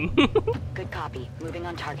my team. Good copy. Moving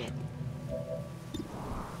on target.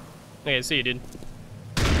 Okay, see you, dude.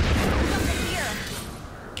 Something here.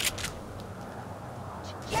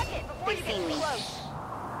 Check it before you get close.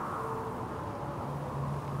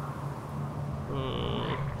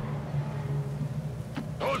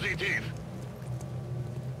 Positive.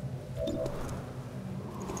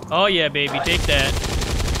 Oh yeah, baby, take that.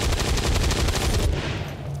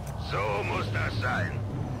 So muss das sein.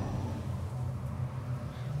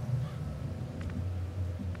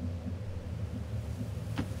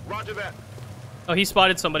 Roger that. Oh, he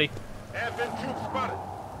spotted somebody. Advent troop spotted.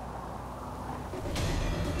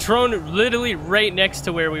 Drone literally right next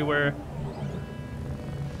to where we were.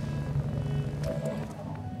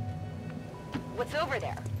 What's over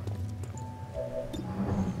there?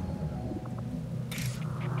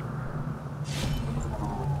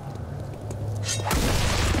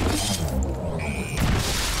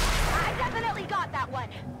 I definitely got that one.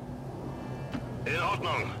 In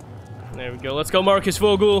Ordnung. There we go. Let's go, Marcus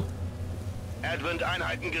Vogel.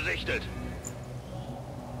 Advent-Einheiten gesichtet.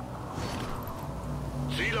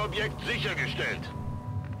 Zielobjekt sichergestellt.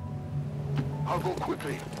 I'll go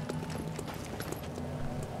quickly.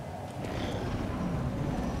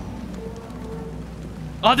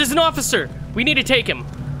 Oh, there's an officer. We need to take him.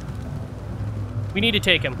 We need to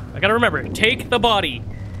take him. I gotta remember. Take the body.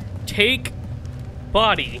 Take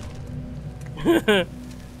body.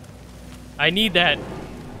 I need that.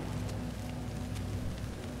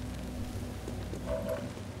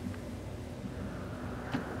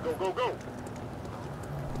 Go, go, go.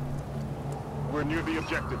 We're near the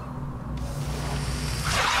objective.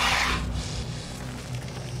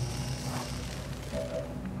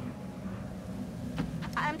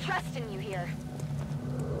 I'm trusting you here.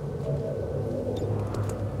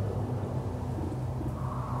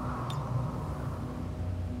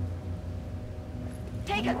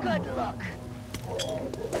 Take a good look.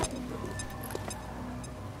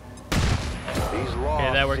 These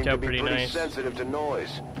lofts that worked seem to out be pretty nice. sensitive to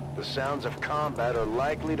noise. The sounds of combat are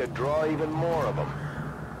likely to draw even more of them.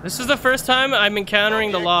 This is the first time I'm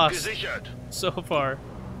encountering the lost Gesichert. so far.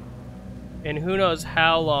 And who knows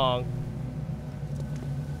how long.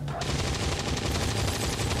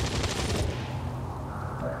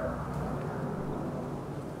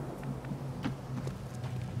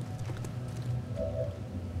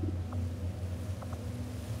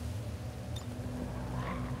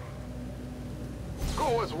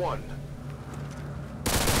 Go as one.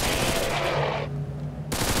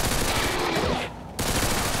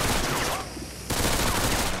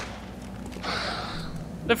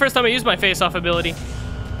 The first time I used my face-off ability.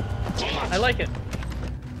 I like it.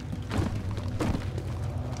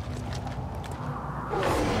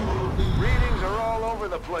 Readings are all over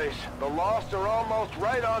the place. The Lost are almost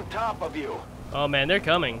right on top of you. Oh man, they're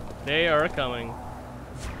coming. They are coming.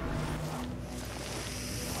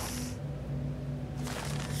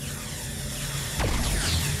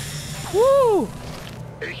 Woo!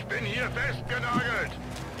 Ich bin hier festgenagelt.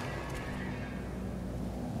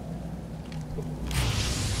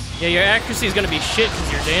 Yeah, your accuracy is gonna be shit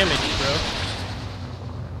because you're damaged, bro.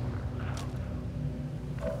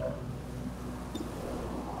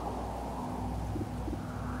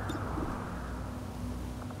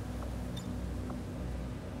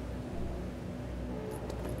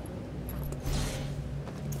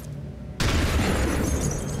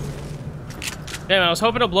 Damn, I was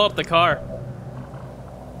hoping to blow up the car.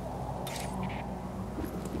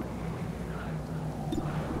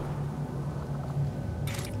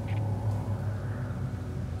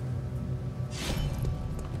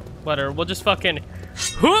 Whatever, we'll just fucking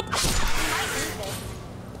whoop.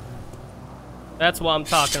 That's what I'm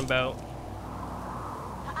talking about.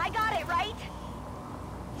 I got it, right?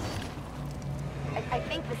 I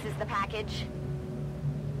think this is the package.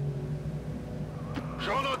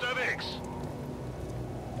 Schon unterwegs.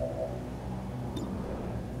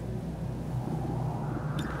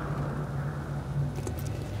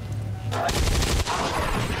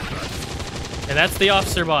 And that's the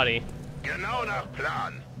officer body. Genau nach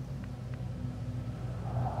Plan.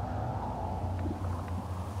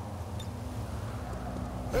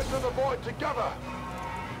 Into the void together.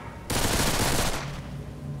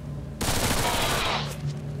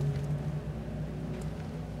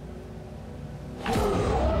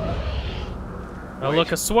 Oh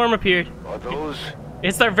look, a swarm appeared. Are those?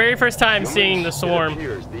 It's their very first time seeing the swarm. It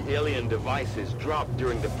appears the alien devices dropped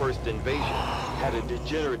during the first invasion had a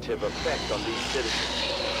degenerative effect on these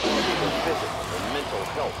citizens, causing their physical and mental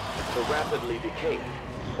health to rapidly decay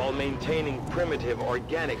while maintaining primitive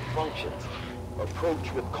organic functions.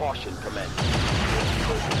 Approach with caution, Commander. This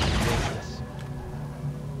person is dangerous.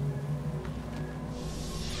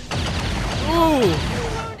 Ooh!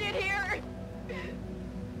 Wounded here.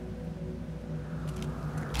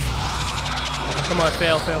 Come on,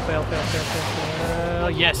 fail.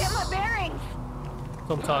 Yes. Get my bearings. That's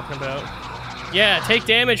what I'm talking about. Yeah, take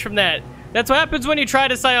damage from that. That's what happens when you try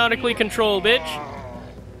to psionically control, bitch.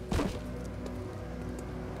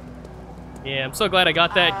 Yeah, I'm so glad I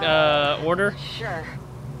got that order. Sure.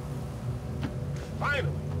 Finally.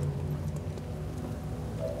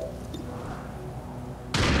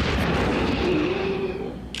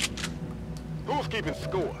 Who's keeping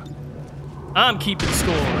score? I'm keeping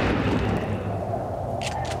score.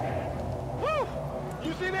 Woo!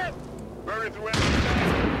 You see that? Burning through everything.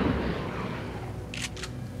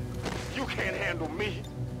 You can't handle me.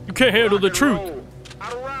 You can't handle the truth. Roll.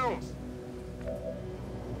 Out of rounds.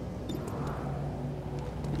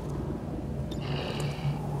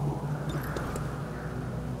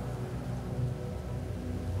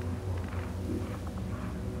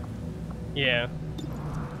 Yeah.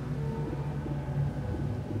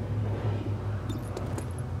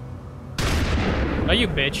 Oh, you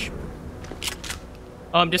bitch.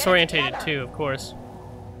 Oh, I'm disorientated too, of course.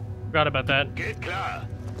 Forgot about that. Get klar.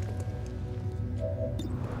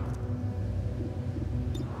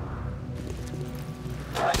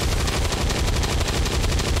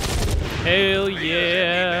 Hell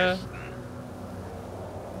yeah.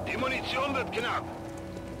 Die Munition wird knapp.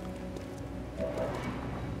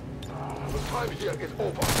 The time here is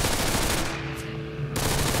over.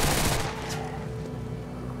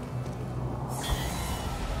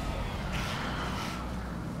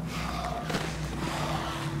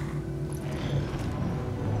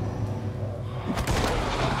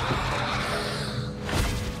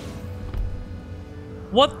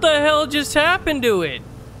 What the hell just happened to it?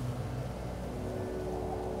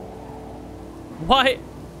 Why?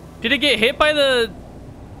 Did it get hit by the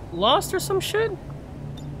Lost or some shit?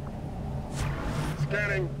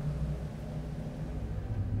 Scanning.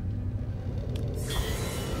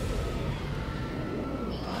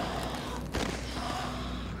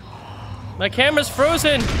 My camera's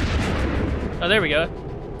frozen. Oh, there we go.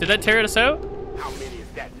 Did that tear us out? How many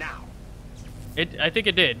is that now? I think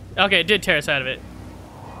it did. Okay, it did tear us out of it.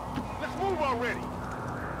 Let's move already.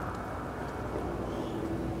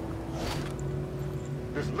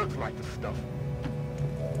 This looks like the stuff.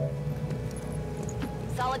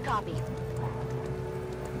 Solid copy.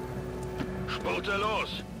 Spolte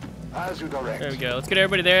los. As you direct. There we go. Let's get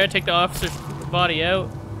everybody there. Take the officer's body out.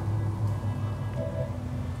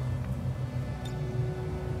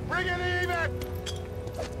 Bring in the evac.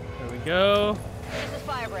 There we go. This is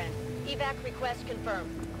Firebrand. Evac request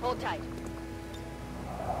confirmed. Hold tight.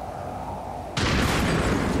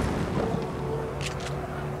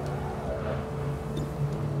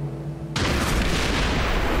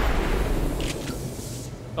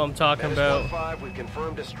 I'm talking about. 5, we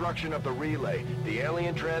confirmed destruction of the relay. The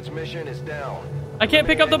alien transmission is down. I can't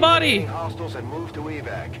pick up the body. Hostiles and move to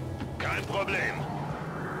evac. Kein Problem.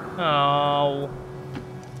 Oh.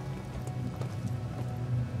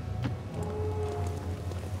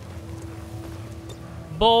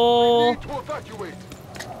 Bull. Need to evacuate.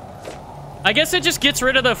 I guess it just gets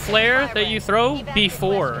rid of the flare that you throw Evac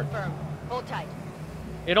before. request confirmed. Hold tight.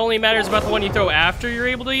 It only matters about the one you throw after you're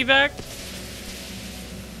able to evac.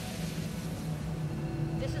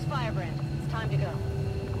 This is Firebrand. It's time to go.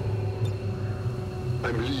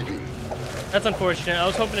 I'm leaving. That's unfortunate. I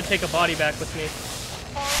was hoping to take a body back with me.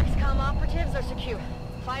 All Xcom operatives are secure.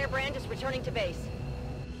 Firebrand is returning to base.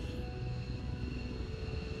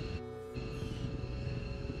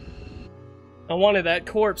 I wanted that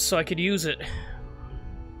corpse so I could use it.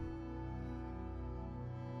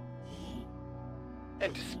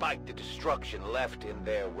 And despite the destruction left in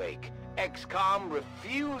their wake, Xcom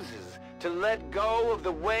refuses to let go of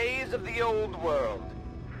the ways of the old world.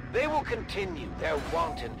 They will continue their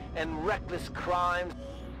wanton and reckless crimes.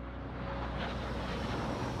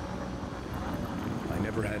 I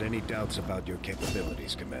never had any doubts about your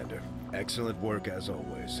capabilities, Commander. Excellent work as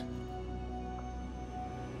always.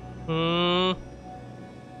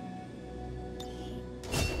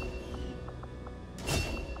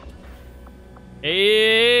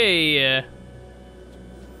 Hey!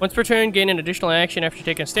 Once per turn, gain an additional action after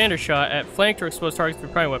taking a standard shot at flanked or exposed targets with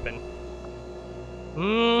a primary weapon.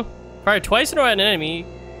 Fire twice in a row at an enemy.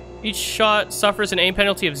 Each shot suffers an aim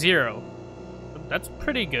penalty of 0. That's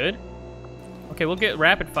pretty good. Okay, we'll get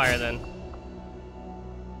rapid fire then.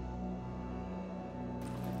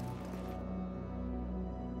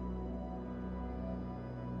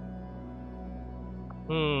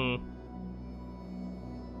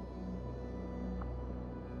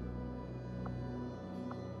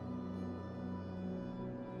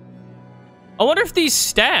 I wonder if these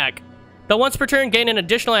stack. The once per turn gain an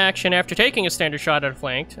additional action after taking a standard shot at a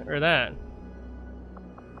flanked, or that.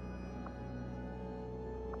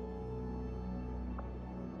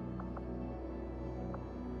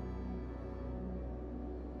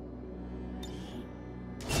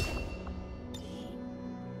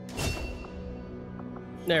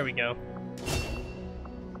 There we go.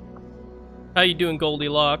 How you doing,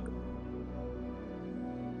 Goldilocks?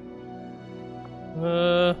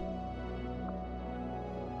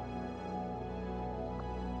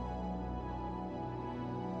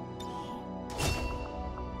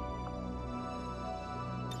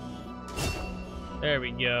 There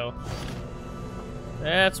we go.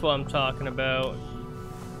 That's what I'm talking about.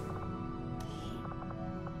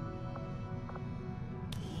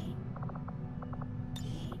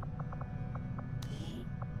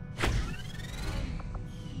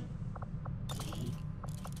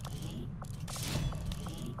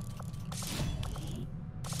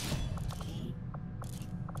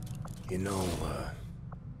 You know,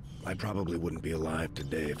 I probably wouldn't be alive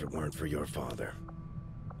today if it weren't for your father.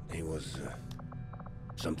 He was,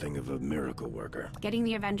 something of a miracle worker. Getting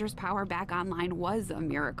the Avengers' power back online was a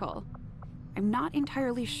miracle. I'm not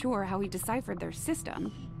entirely sure how he deciphered their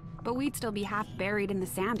system, but we'd still be half buried in the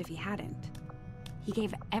sand if he hadn't. He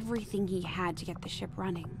gave everything he had to get the ship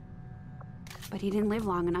running. But he didn't live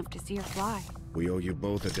long enough to see her fly. We owe you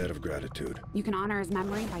both a debt of gratitude. You can honor his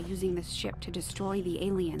memory by using this ship to destroy the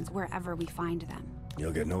aliens wherever we find them.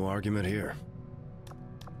 You'll get no argument here.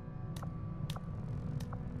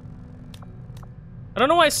 I don't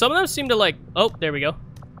know why some of them seem to like... Oh, there we go.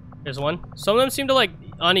 There's one. Some of them seem to like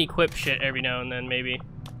unequip shit every now and then, maybe.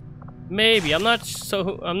 Maybe. I'm not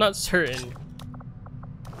certain.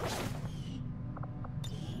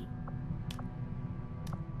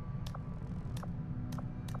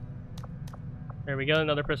 There we go,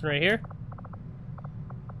 another person right here.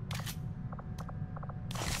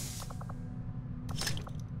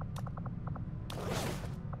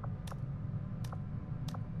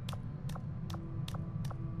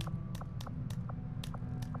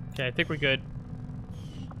 Okay, I think we're good.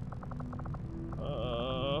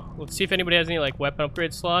 Let's see if anybody has any like weapon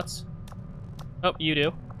upgrade slots. Oh, you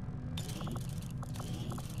do.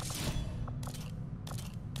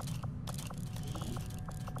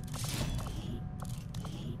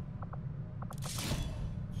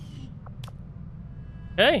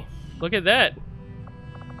 Hey, look at that.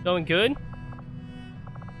 Going good.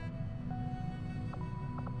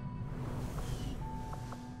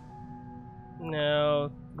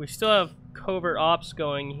 Now, we still have covert ops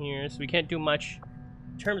going here, so we can't do much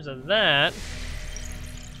in terms of that.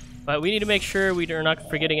 But we need to make sure we are not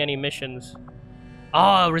forgetting any missions.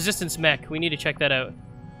 Ah, resistance mech. We need to check that out.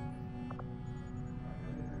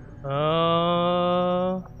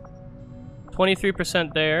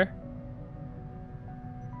 23% there.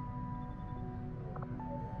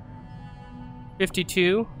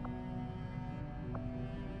 52.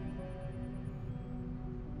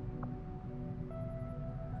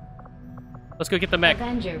 Let's go get the mech.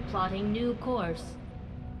 Avenger plotting new course.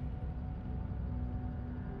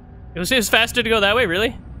 It was faster to go that way,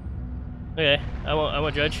 really? Okay, I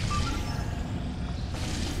won't judge.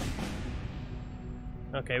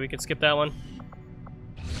 Okay, we can skip that one.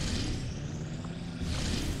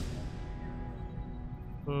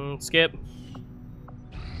 Skip.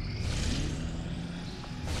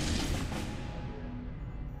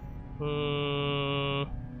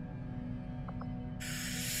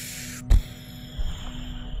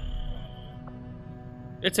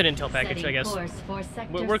 It's an intel package, I guess.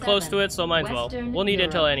 We're close to it, so might as well. We'll need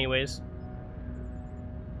intel anyways.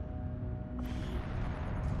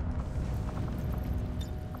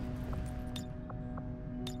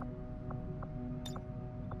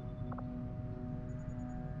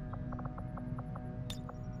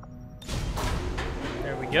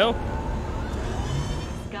 There we go.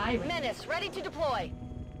 Menace, ready to deploy.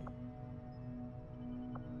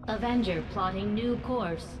 Avenger plotting new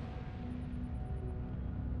course.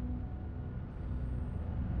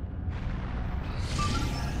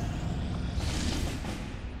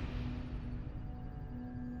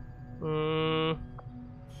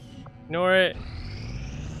 Ignore it.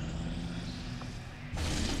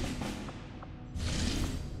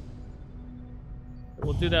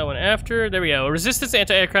 We'll do that one after. There we go. A resistance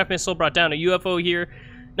anti-aircraft missile brought down a UFO here.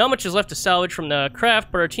 Not much is left to salvage from the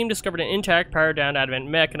craft, but our team discovered an intact, powered-down Advent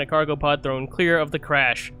mech and a cargo pod thrown clear of the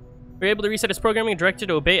crash. We were able to reset its programming and direct it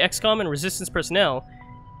to obey Xcom and resistance personnel,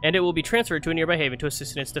 and it will be transferred to a nearby haven to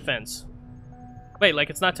assist in its defense. Wait, like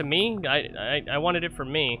it's not to me? I wanted it for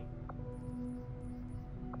me.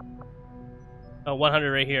 Oh,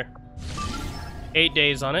 100 right here. 8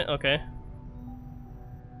 days on it, okay.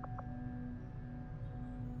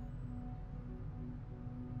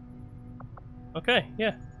 Okay,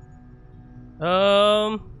 yeah.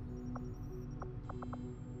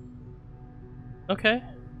 Okay.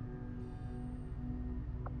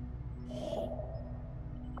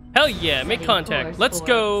 Hell yeah, make contact. Let's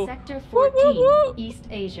go. Sector 14, East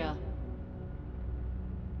Asia.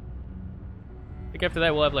 I think after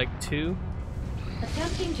that we'll have like 2.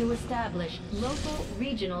 Attempting to establish local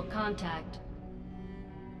regional contact.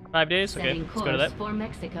 5 days? Okay, let's go to that. For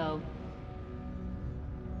Mexico.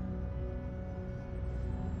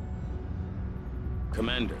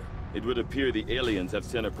 Commander, it would appear the aliens have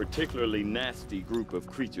sent a particularly nasty group of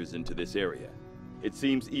creatures into this area. It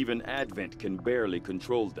seems even Advent can barely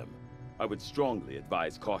control them. I would strongly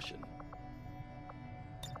advise caution.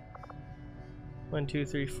 1, 2,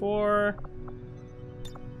 3, 4.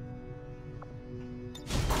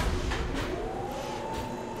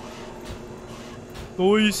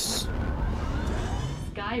 Nice.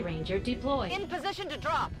 Sky Ranger deployed. In position to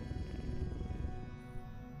drop.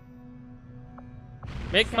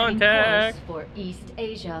 Make contact. For East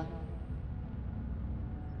Asia.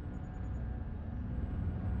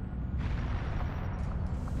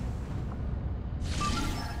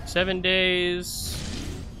 Seven days.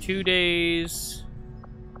 2 days.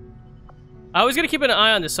 I was gonna keep an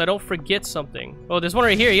eye on this so I don't forget something. Oh, there's one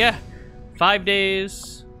right here, yeah. 5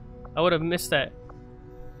 days. I would have missed that.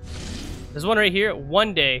 There's one right here.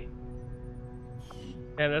 1 day.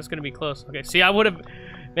 Yeah, that's gonna be close. Okay, see, I would have...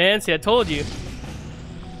 Man, see, I told you.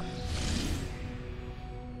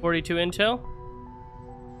 42 intel.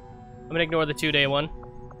 I'm gonna ignore the 2-day one.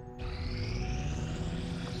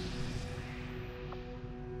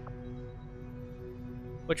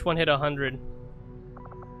 Which one hit 100?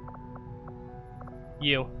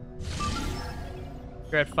 You.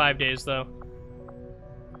 You're at 5 days though.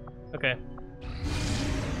 Okay.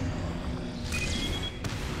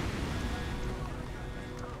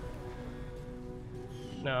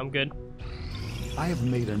 No, I'm good. I have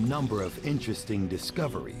made a number of interesting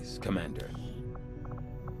discoveries, Commander.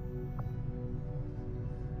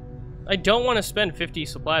 I don't want to spend 50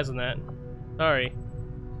 supplies on that. Sorry.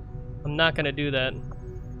 I'm not gonna do that.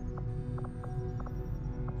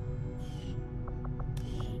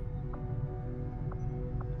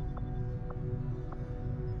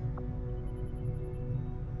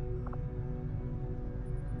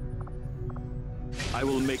 I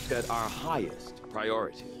will make that our highest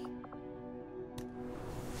priority.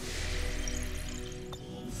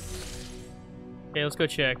 Okay, let's go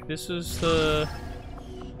check. This is the...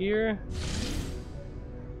 here.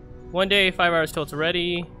 1 day, 5 hours till it's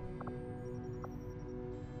ready.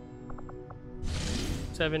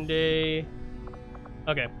 7 day.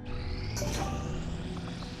 Okay.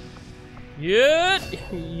 Yeah.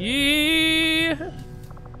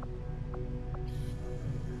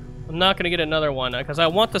 I'm not gonna get another one because I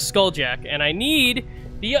want the Skulljack and I need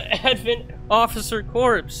the Advent Officer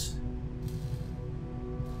Corpse.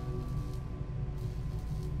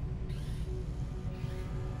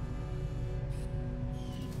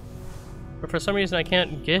 But for some reason I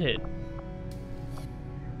can't get it.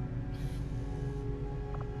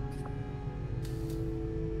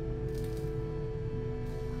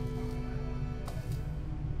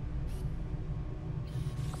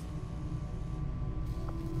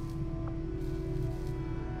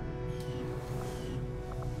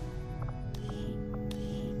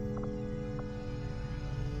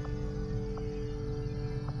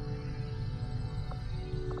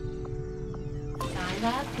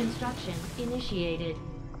 Lab construction initiated.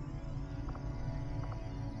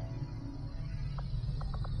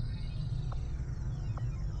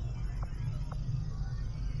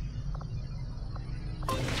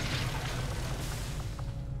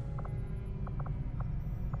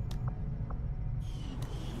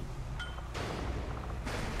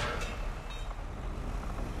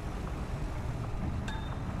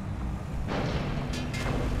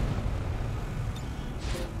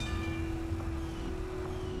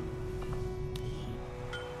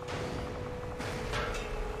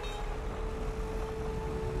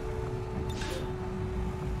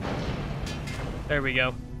 There we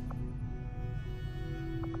go.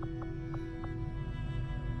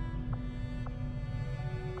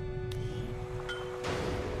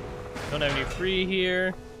 Don't have any free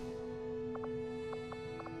here.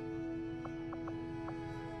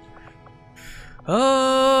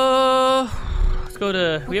 Let's go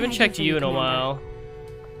to... We haven't checked you in a while.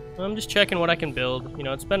 I'm just checking what I can build. You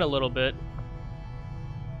know, it's been a little bit.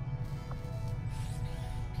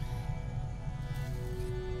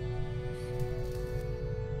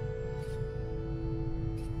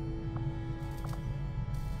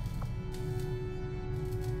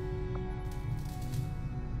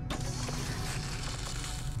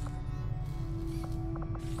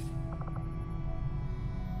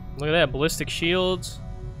 Look at that, ballistic shields.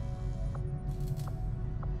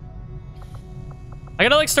 I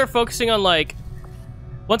gotta like start focusing on like,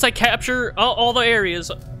 once I capture all the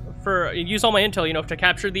areas for, use all my intel, you know, to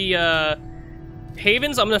capture the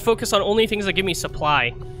havens, I'm gonna focus on only things that give me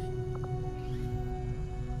supply.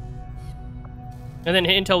 And then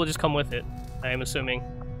intel will just come with it, I am assuming.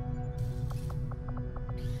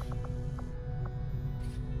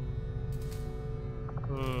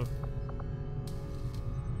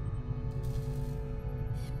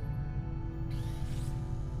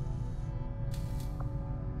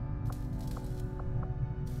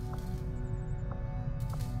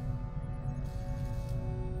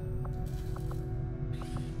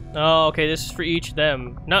 Oh, okay, this is for each of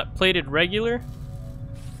them. Not plated regular?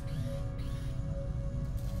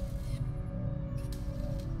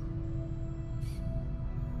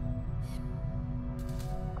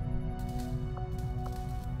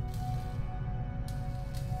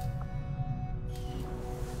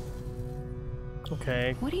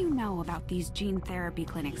 Okay. What do you know about these gene therapy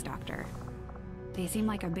clinics, Doctor? They seem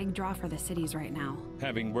like a big draw for the cities right now.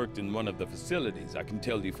 Having worked in one of the facilities, I can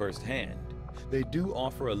tell you firsthand. They do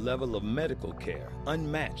offer a level of medical care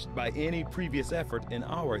unmatched by any previous effort in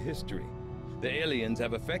our history. The aliens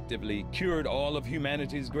have effectively cured all of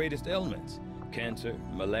humanity's greatest ailments: cancer,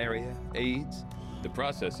 malaria, AIDS. The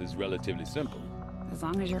process is relatively simple. As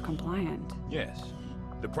long as you're compliant. Yes.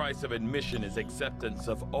 The price of admission is acceptance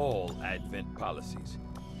of all Advent policies.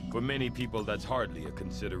 For many people, that's hardly a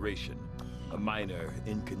consideration. A minor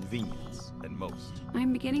inconvenience at most.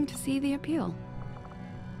 I'm beginning to see the appeal.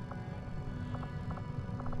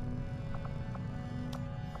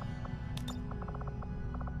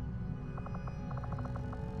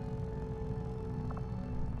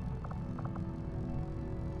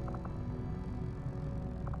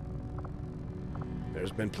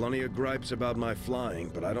 There's been plenty of gripes about my flying,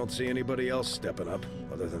 but I don't see anybody else stepping up,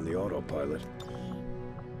 other than the autopilot.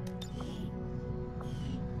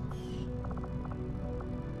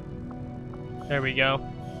 There we go.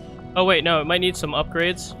 Oh wait, no, it might need some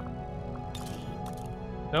upgrades.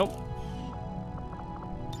 Nope.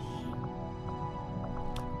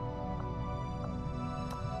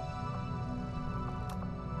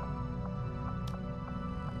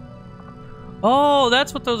 Oh,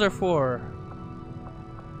 that's what those are for.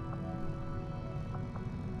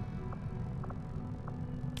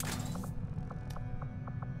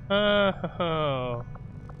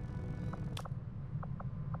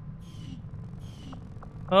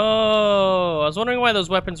 Oh, I was wondering why those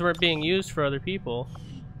weapons weren't being used for other people.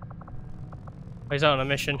 Oh, he's out on a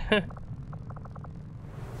mission.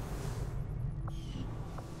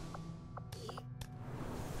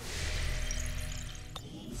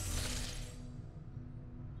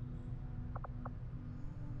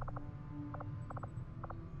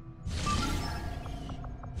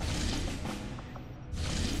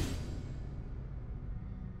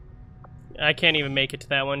 I can't even make it to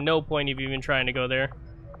that one. No point of even trying to go there.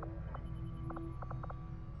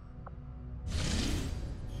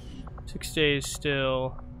 6 days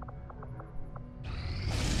still.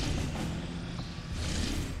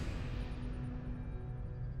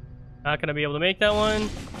 Not gonna be able to make that one.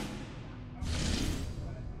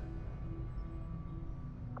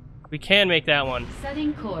 We can make that one.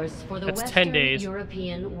 Setting course for the That's Western 10 days.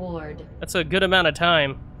 European ward. That's a good amount of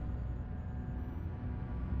time.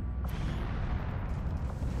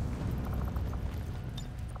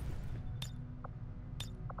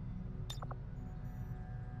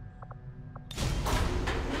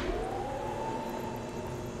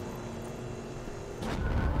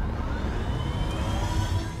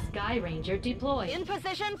 Sky Ranger deployed. In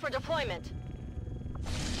position for deployment.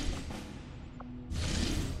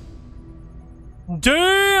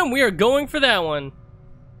 Damn, we are going for that one.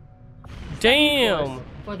 Damn.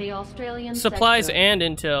 For the Australian supplies sector. and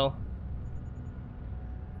intel.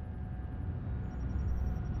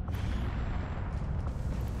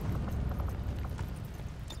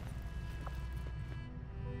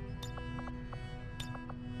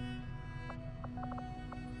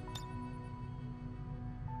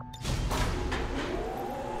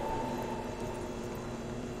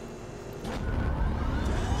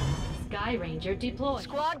 Sky Ranger deployed.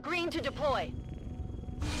 Squad green to deploy.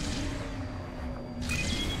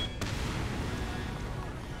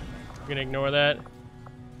 We're gonna ignore that.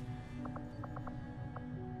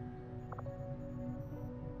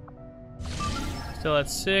 Still at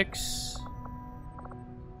 6.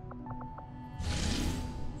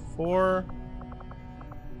 4.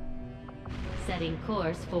 Setting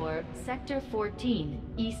course for Sector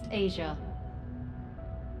 14, East Asia.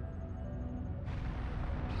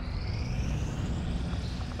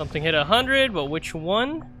 Something hit 100, but which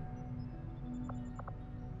one?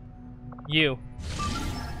 You.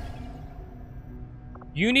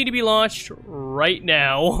 You need to be launched right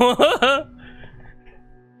now.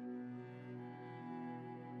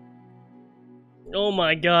 Oh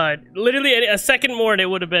my god. Literally a second more and it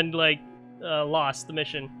would have been like lost the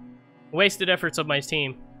mission. Wasted efforts of my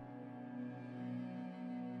team.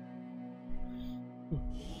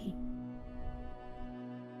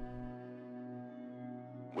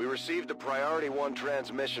 We received a Priority 1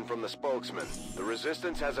 transmission from the spokesman. The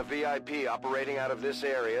Resistance has a VIP operating out of this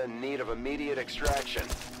area in need of immediate extraction.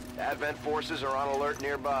 Advent forces are on alert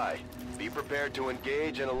nearby. Be prepared to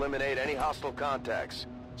engage and eliminate any hostile contacts.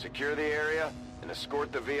 Secure the area and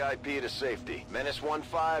escort the VIP to safety. Menace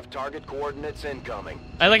 1-5, target coordinates incoming.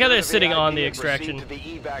 I like how they're Secure sitting on VIP the and extraction. proceed to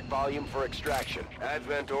the evac volume for extraction.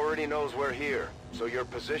 Advent already knows we're here, so your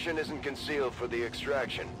position isn't concealed for the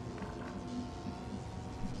extraction.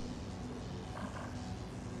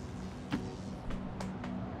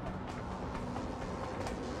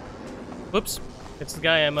 Whoops. It's the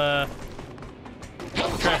guy I'm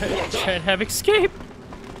trying to have escape.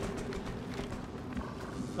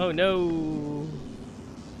 Oh no.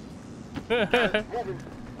 Fear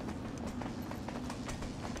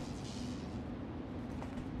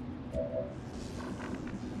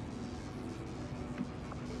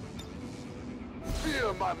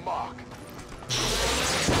my mark.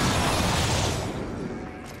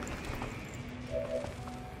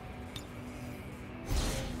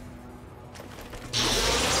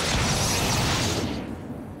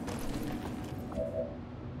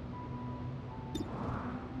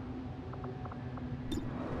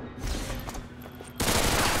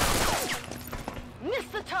 Miss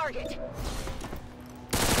the target.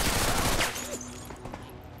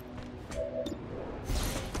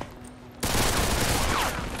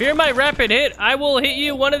 Fear my rapid hit. I will hit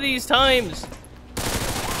you one of these times.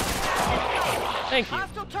 Thank you.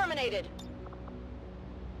 Hostile terminated.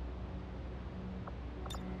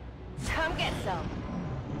 Come get some.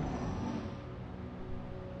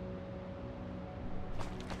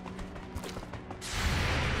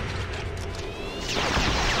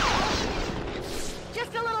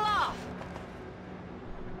 Just a little off.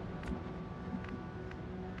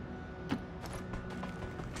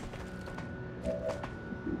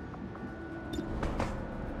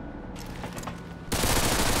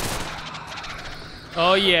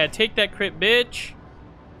 Oh yeah, take that crit, bitch.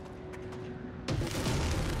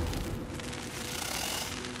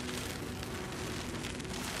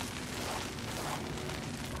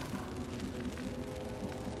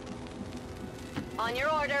 On your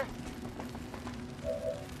order.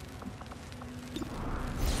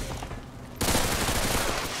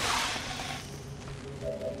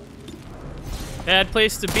 Bad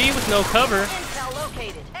place to be with no cover. Intel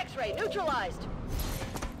located. X-ray neutralized.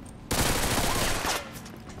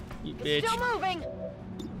 You bitch. Still moving.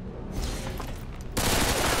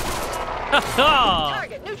 Ha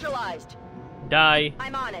Target neutralized. Die.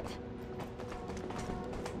 I'm on it.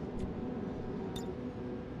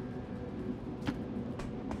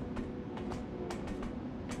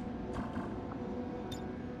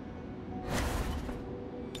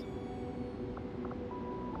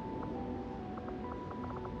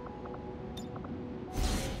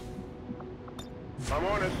 I'm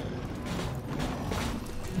on it.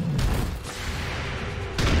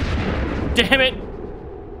 Damn it.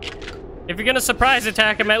 If you're gonna surprise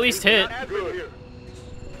attack him, at least hit. Good.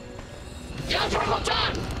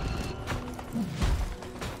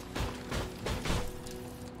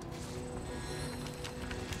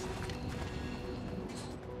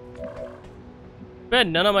 Bet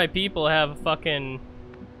none of my people have fucking...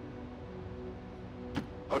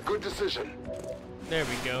 A good decision. There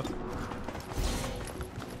we go.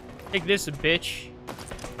 Take this, bitch.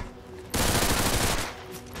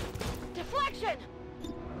 Deflection!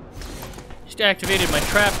 Just activated my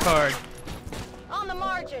trap card. On the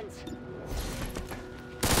margins.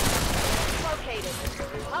 Located.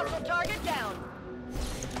 Hostile target down.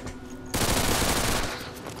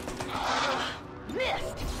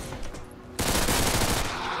 Missed.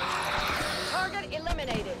 Target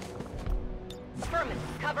eliminated. Affirmative.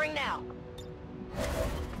 Covering now.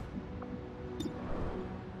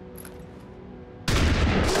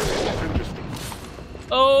 Interesting.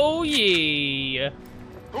 Oh yeah.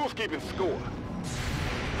 Who's keeping score?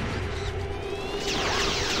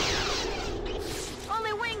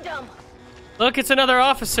 Only winged him. Look, it's another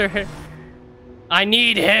officer. I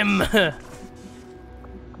need him.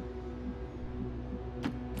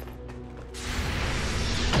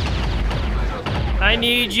 I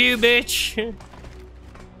need you, bitch.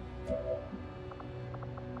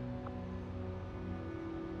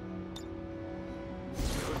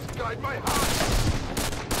 Let's guide my heart.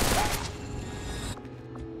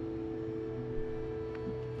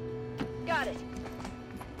 Got it.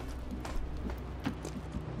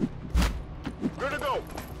 Good to go.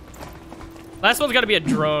 Last one's gotta be a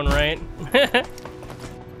drone, right?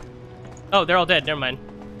 Oh, they're all dead. Never mind.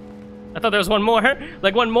 I thought there was one more.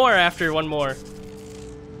 Like one more after one more.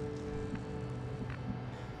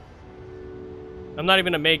 I'm not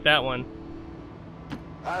even gonna make that one.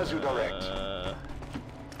 As you direct.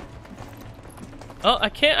 Oh, I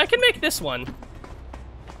can't. I can make this one.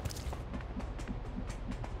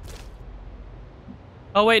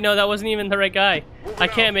 Oh wait, no, that wasn't even the right guy. I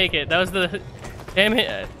can't make it. That was the... Damn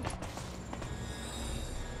it.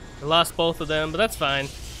 I lost both of them, but that's fine. I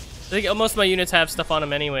think most of my units have stuff on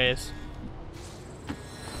them anyways.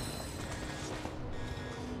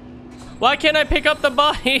 Why can't I pick up the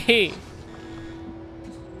body?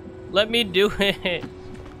 Let me do it.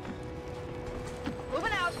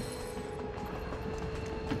 Moving out.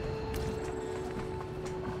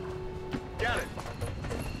 Got it.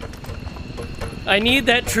 I need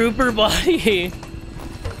that trooper body.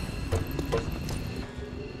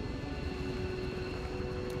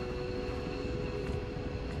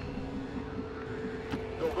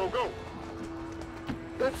 Go, go, go.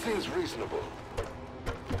 That seems reasonable.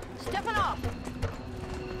 Stepping off.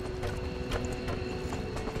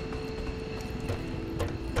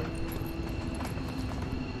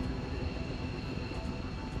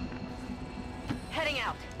 Heading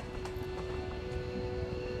out.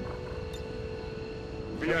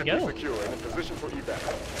 VIP go. secure and in position for evac.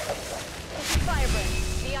 This is Firebrand.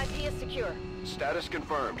 VIP is secure. Status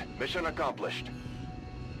confirmed. Mission accomplished.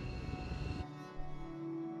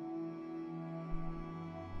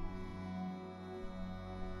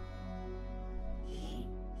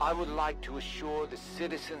 I would like to assure the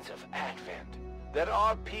citizens of Advent that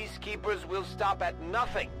our peacekeepers will stop at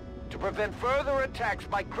nothing to prevent further attacks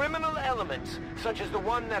by criminal elements such as the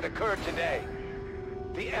one that occurred today.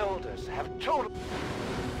 The Elders have total...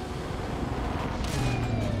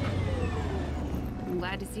 I'm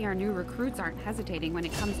glad to see our new recruits aren't hesitating when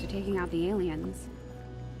it comes to taking out the aliens.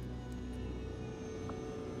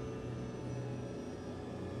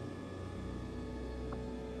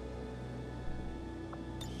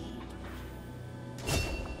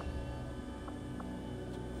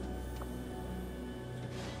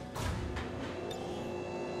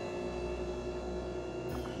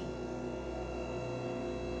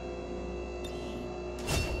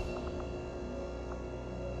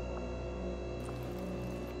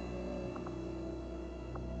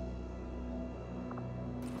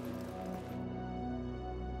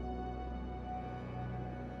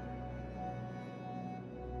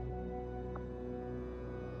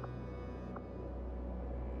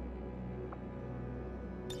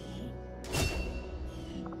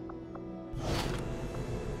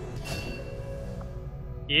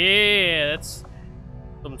 Yeah, that's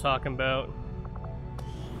what I'm talking about.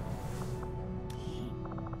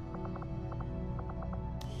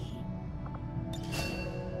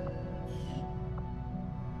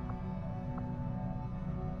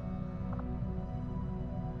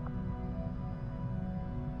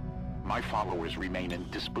 My followers remain in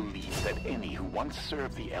disbelief that any who once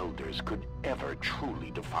served the Elders could ever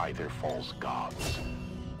truly defy their false gods.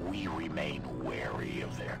 We remain wary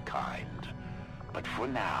of their kind. But for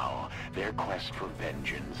now, their quest for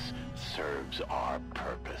vengeance serves our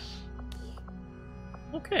purpose.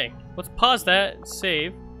 Okay, let's pause that and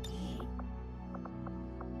save.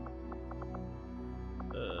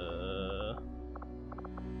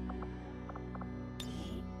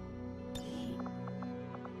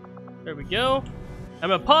 There we go. I'm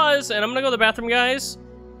gonna pause, and I'm gonna go to the bathroom, guys.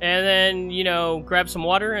 And then, you know, grab some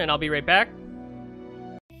water, and I'll be right back.